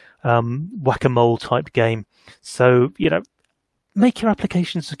a whack-a-mole type game. So, make your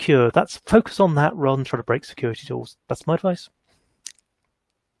application secure. Focus on that rather than try to break security tools. That's my advice.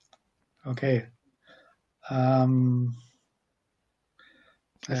 Okay. I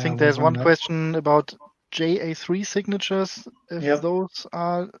think there's one question about JA3 signatures, if those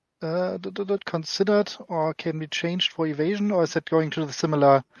are considered or can be changed for evasion, or is it going to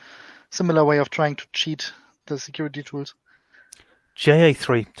the similar way of trying to cheat the security tools?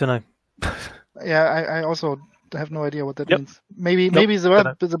 JA3, don't know. Yeah, I also have no idea what that means. Maybe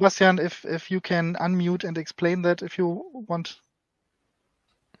Sebastian, if you can unmute and explain that if you want.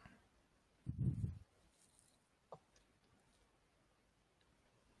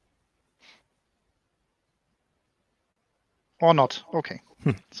 Or not. Okay.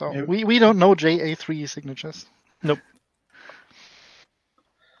 So we don't know JA3 signatures. Nope.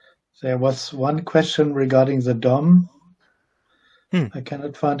 There was one question regarding the DOM. I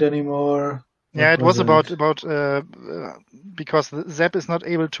cannot find any more. Yeah, it was about because the ZAP is not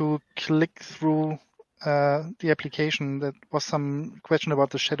able to click through the application. That was some question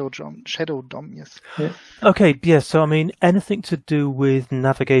about the shadow DOM. Yes. Yeah. Okay. Yeah. So I mean, anything to do with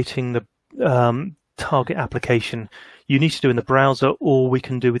navigating the target application, you need to do in the browser, or we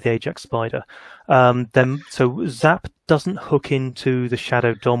can do with the Ajax Spider. So ZAP doesn't hook into the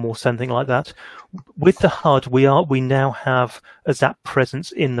shadow DOM or something like that. With the HUD, we now have a ZAP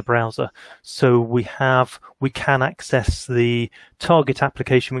presence in the browser. So we can access the target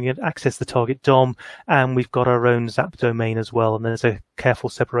application, we can access the target DOM, and we've got our own ZAP domain as well. And there's a careful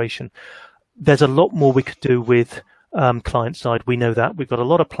separation. There's a lot more we could do with client side. We know that we've got a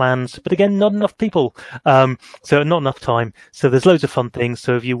lot of plans, but again, not enough people, so not enough time. So there's loads of fun things.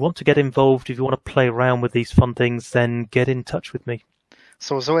 So if you want to get involved, if you want to play around with these fun things, then get in touch with me.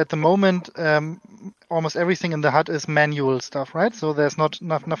 So at the moment, almost everything in the HUD is manual stuff, right? So there's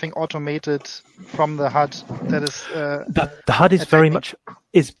nothing automated from the HUD that is. The HUD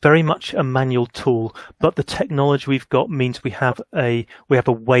is very much a manual tool, but the technology we've got means we have a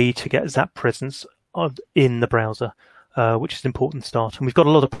way to get ZAP presence in the browser, which is an important start. And we've got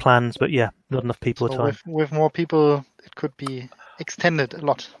a lot of plans, but yeah, not enough people at time. With more people, it could be extended a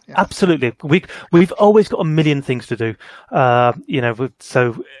lot. Yeah. Absolutely. We've always got a million things to do.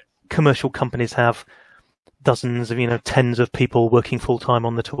 So commercial companies have dozens of, tens of people working full time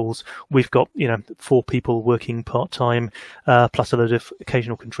on the tools. We've got, 4 people working part time, plus a load of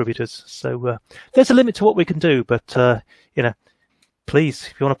occasional contributors. So there's a limit to what we can do, but please,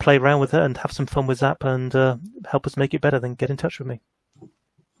 if you want to play around with it and have some fun with ZAP and help us make it better, then get in touch with me.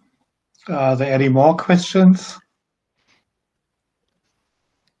 Are there any more questions?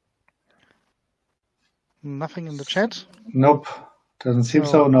 Nothing in the chat? Nope. Doesn't seem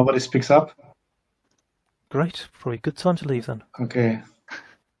so. Nobody speaks up. Great. Probably a good time to leave then. Okay.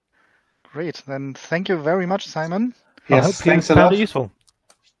 Great. Then thank you very much, Simon. Yes, I hope you found it useful.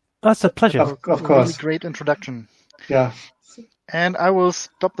 That's a pleasure. Of course. Really great introduction. Yeah. And I will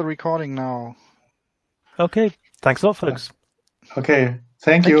stop the recording now. Okay. Thanks a lot, folks. Okay.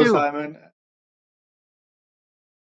 Thank you, Simon.